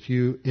destiny with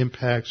you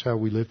impacts how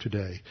we live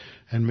today.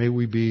 And may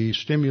we be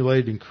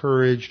stimulated,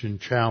 encouraged, and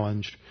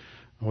challenged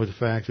with the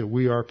fact that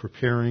we are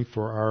preparing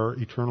for our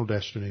eternal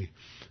destiny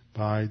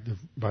by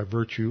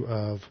virtue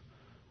of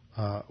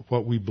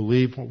what we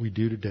believe, what we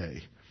do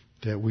today.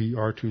 That we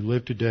are to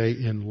live today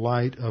in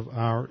light of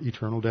our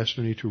eternal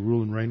destiny to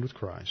rule and reign with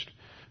Christ.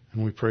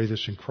 And we pray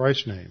this in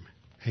Christ's name.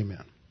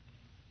 Amen.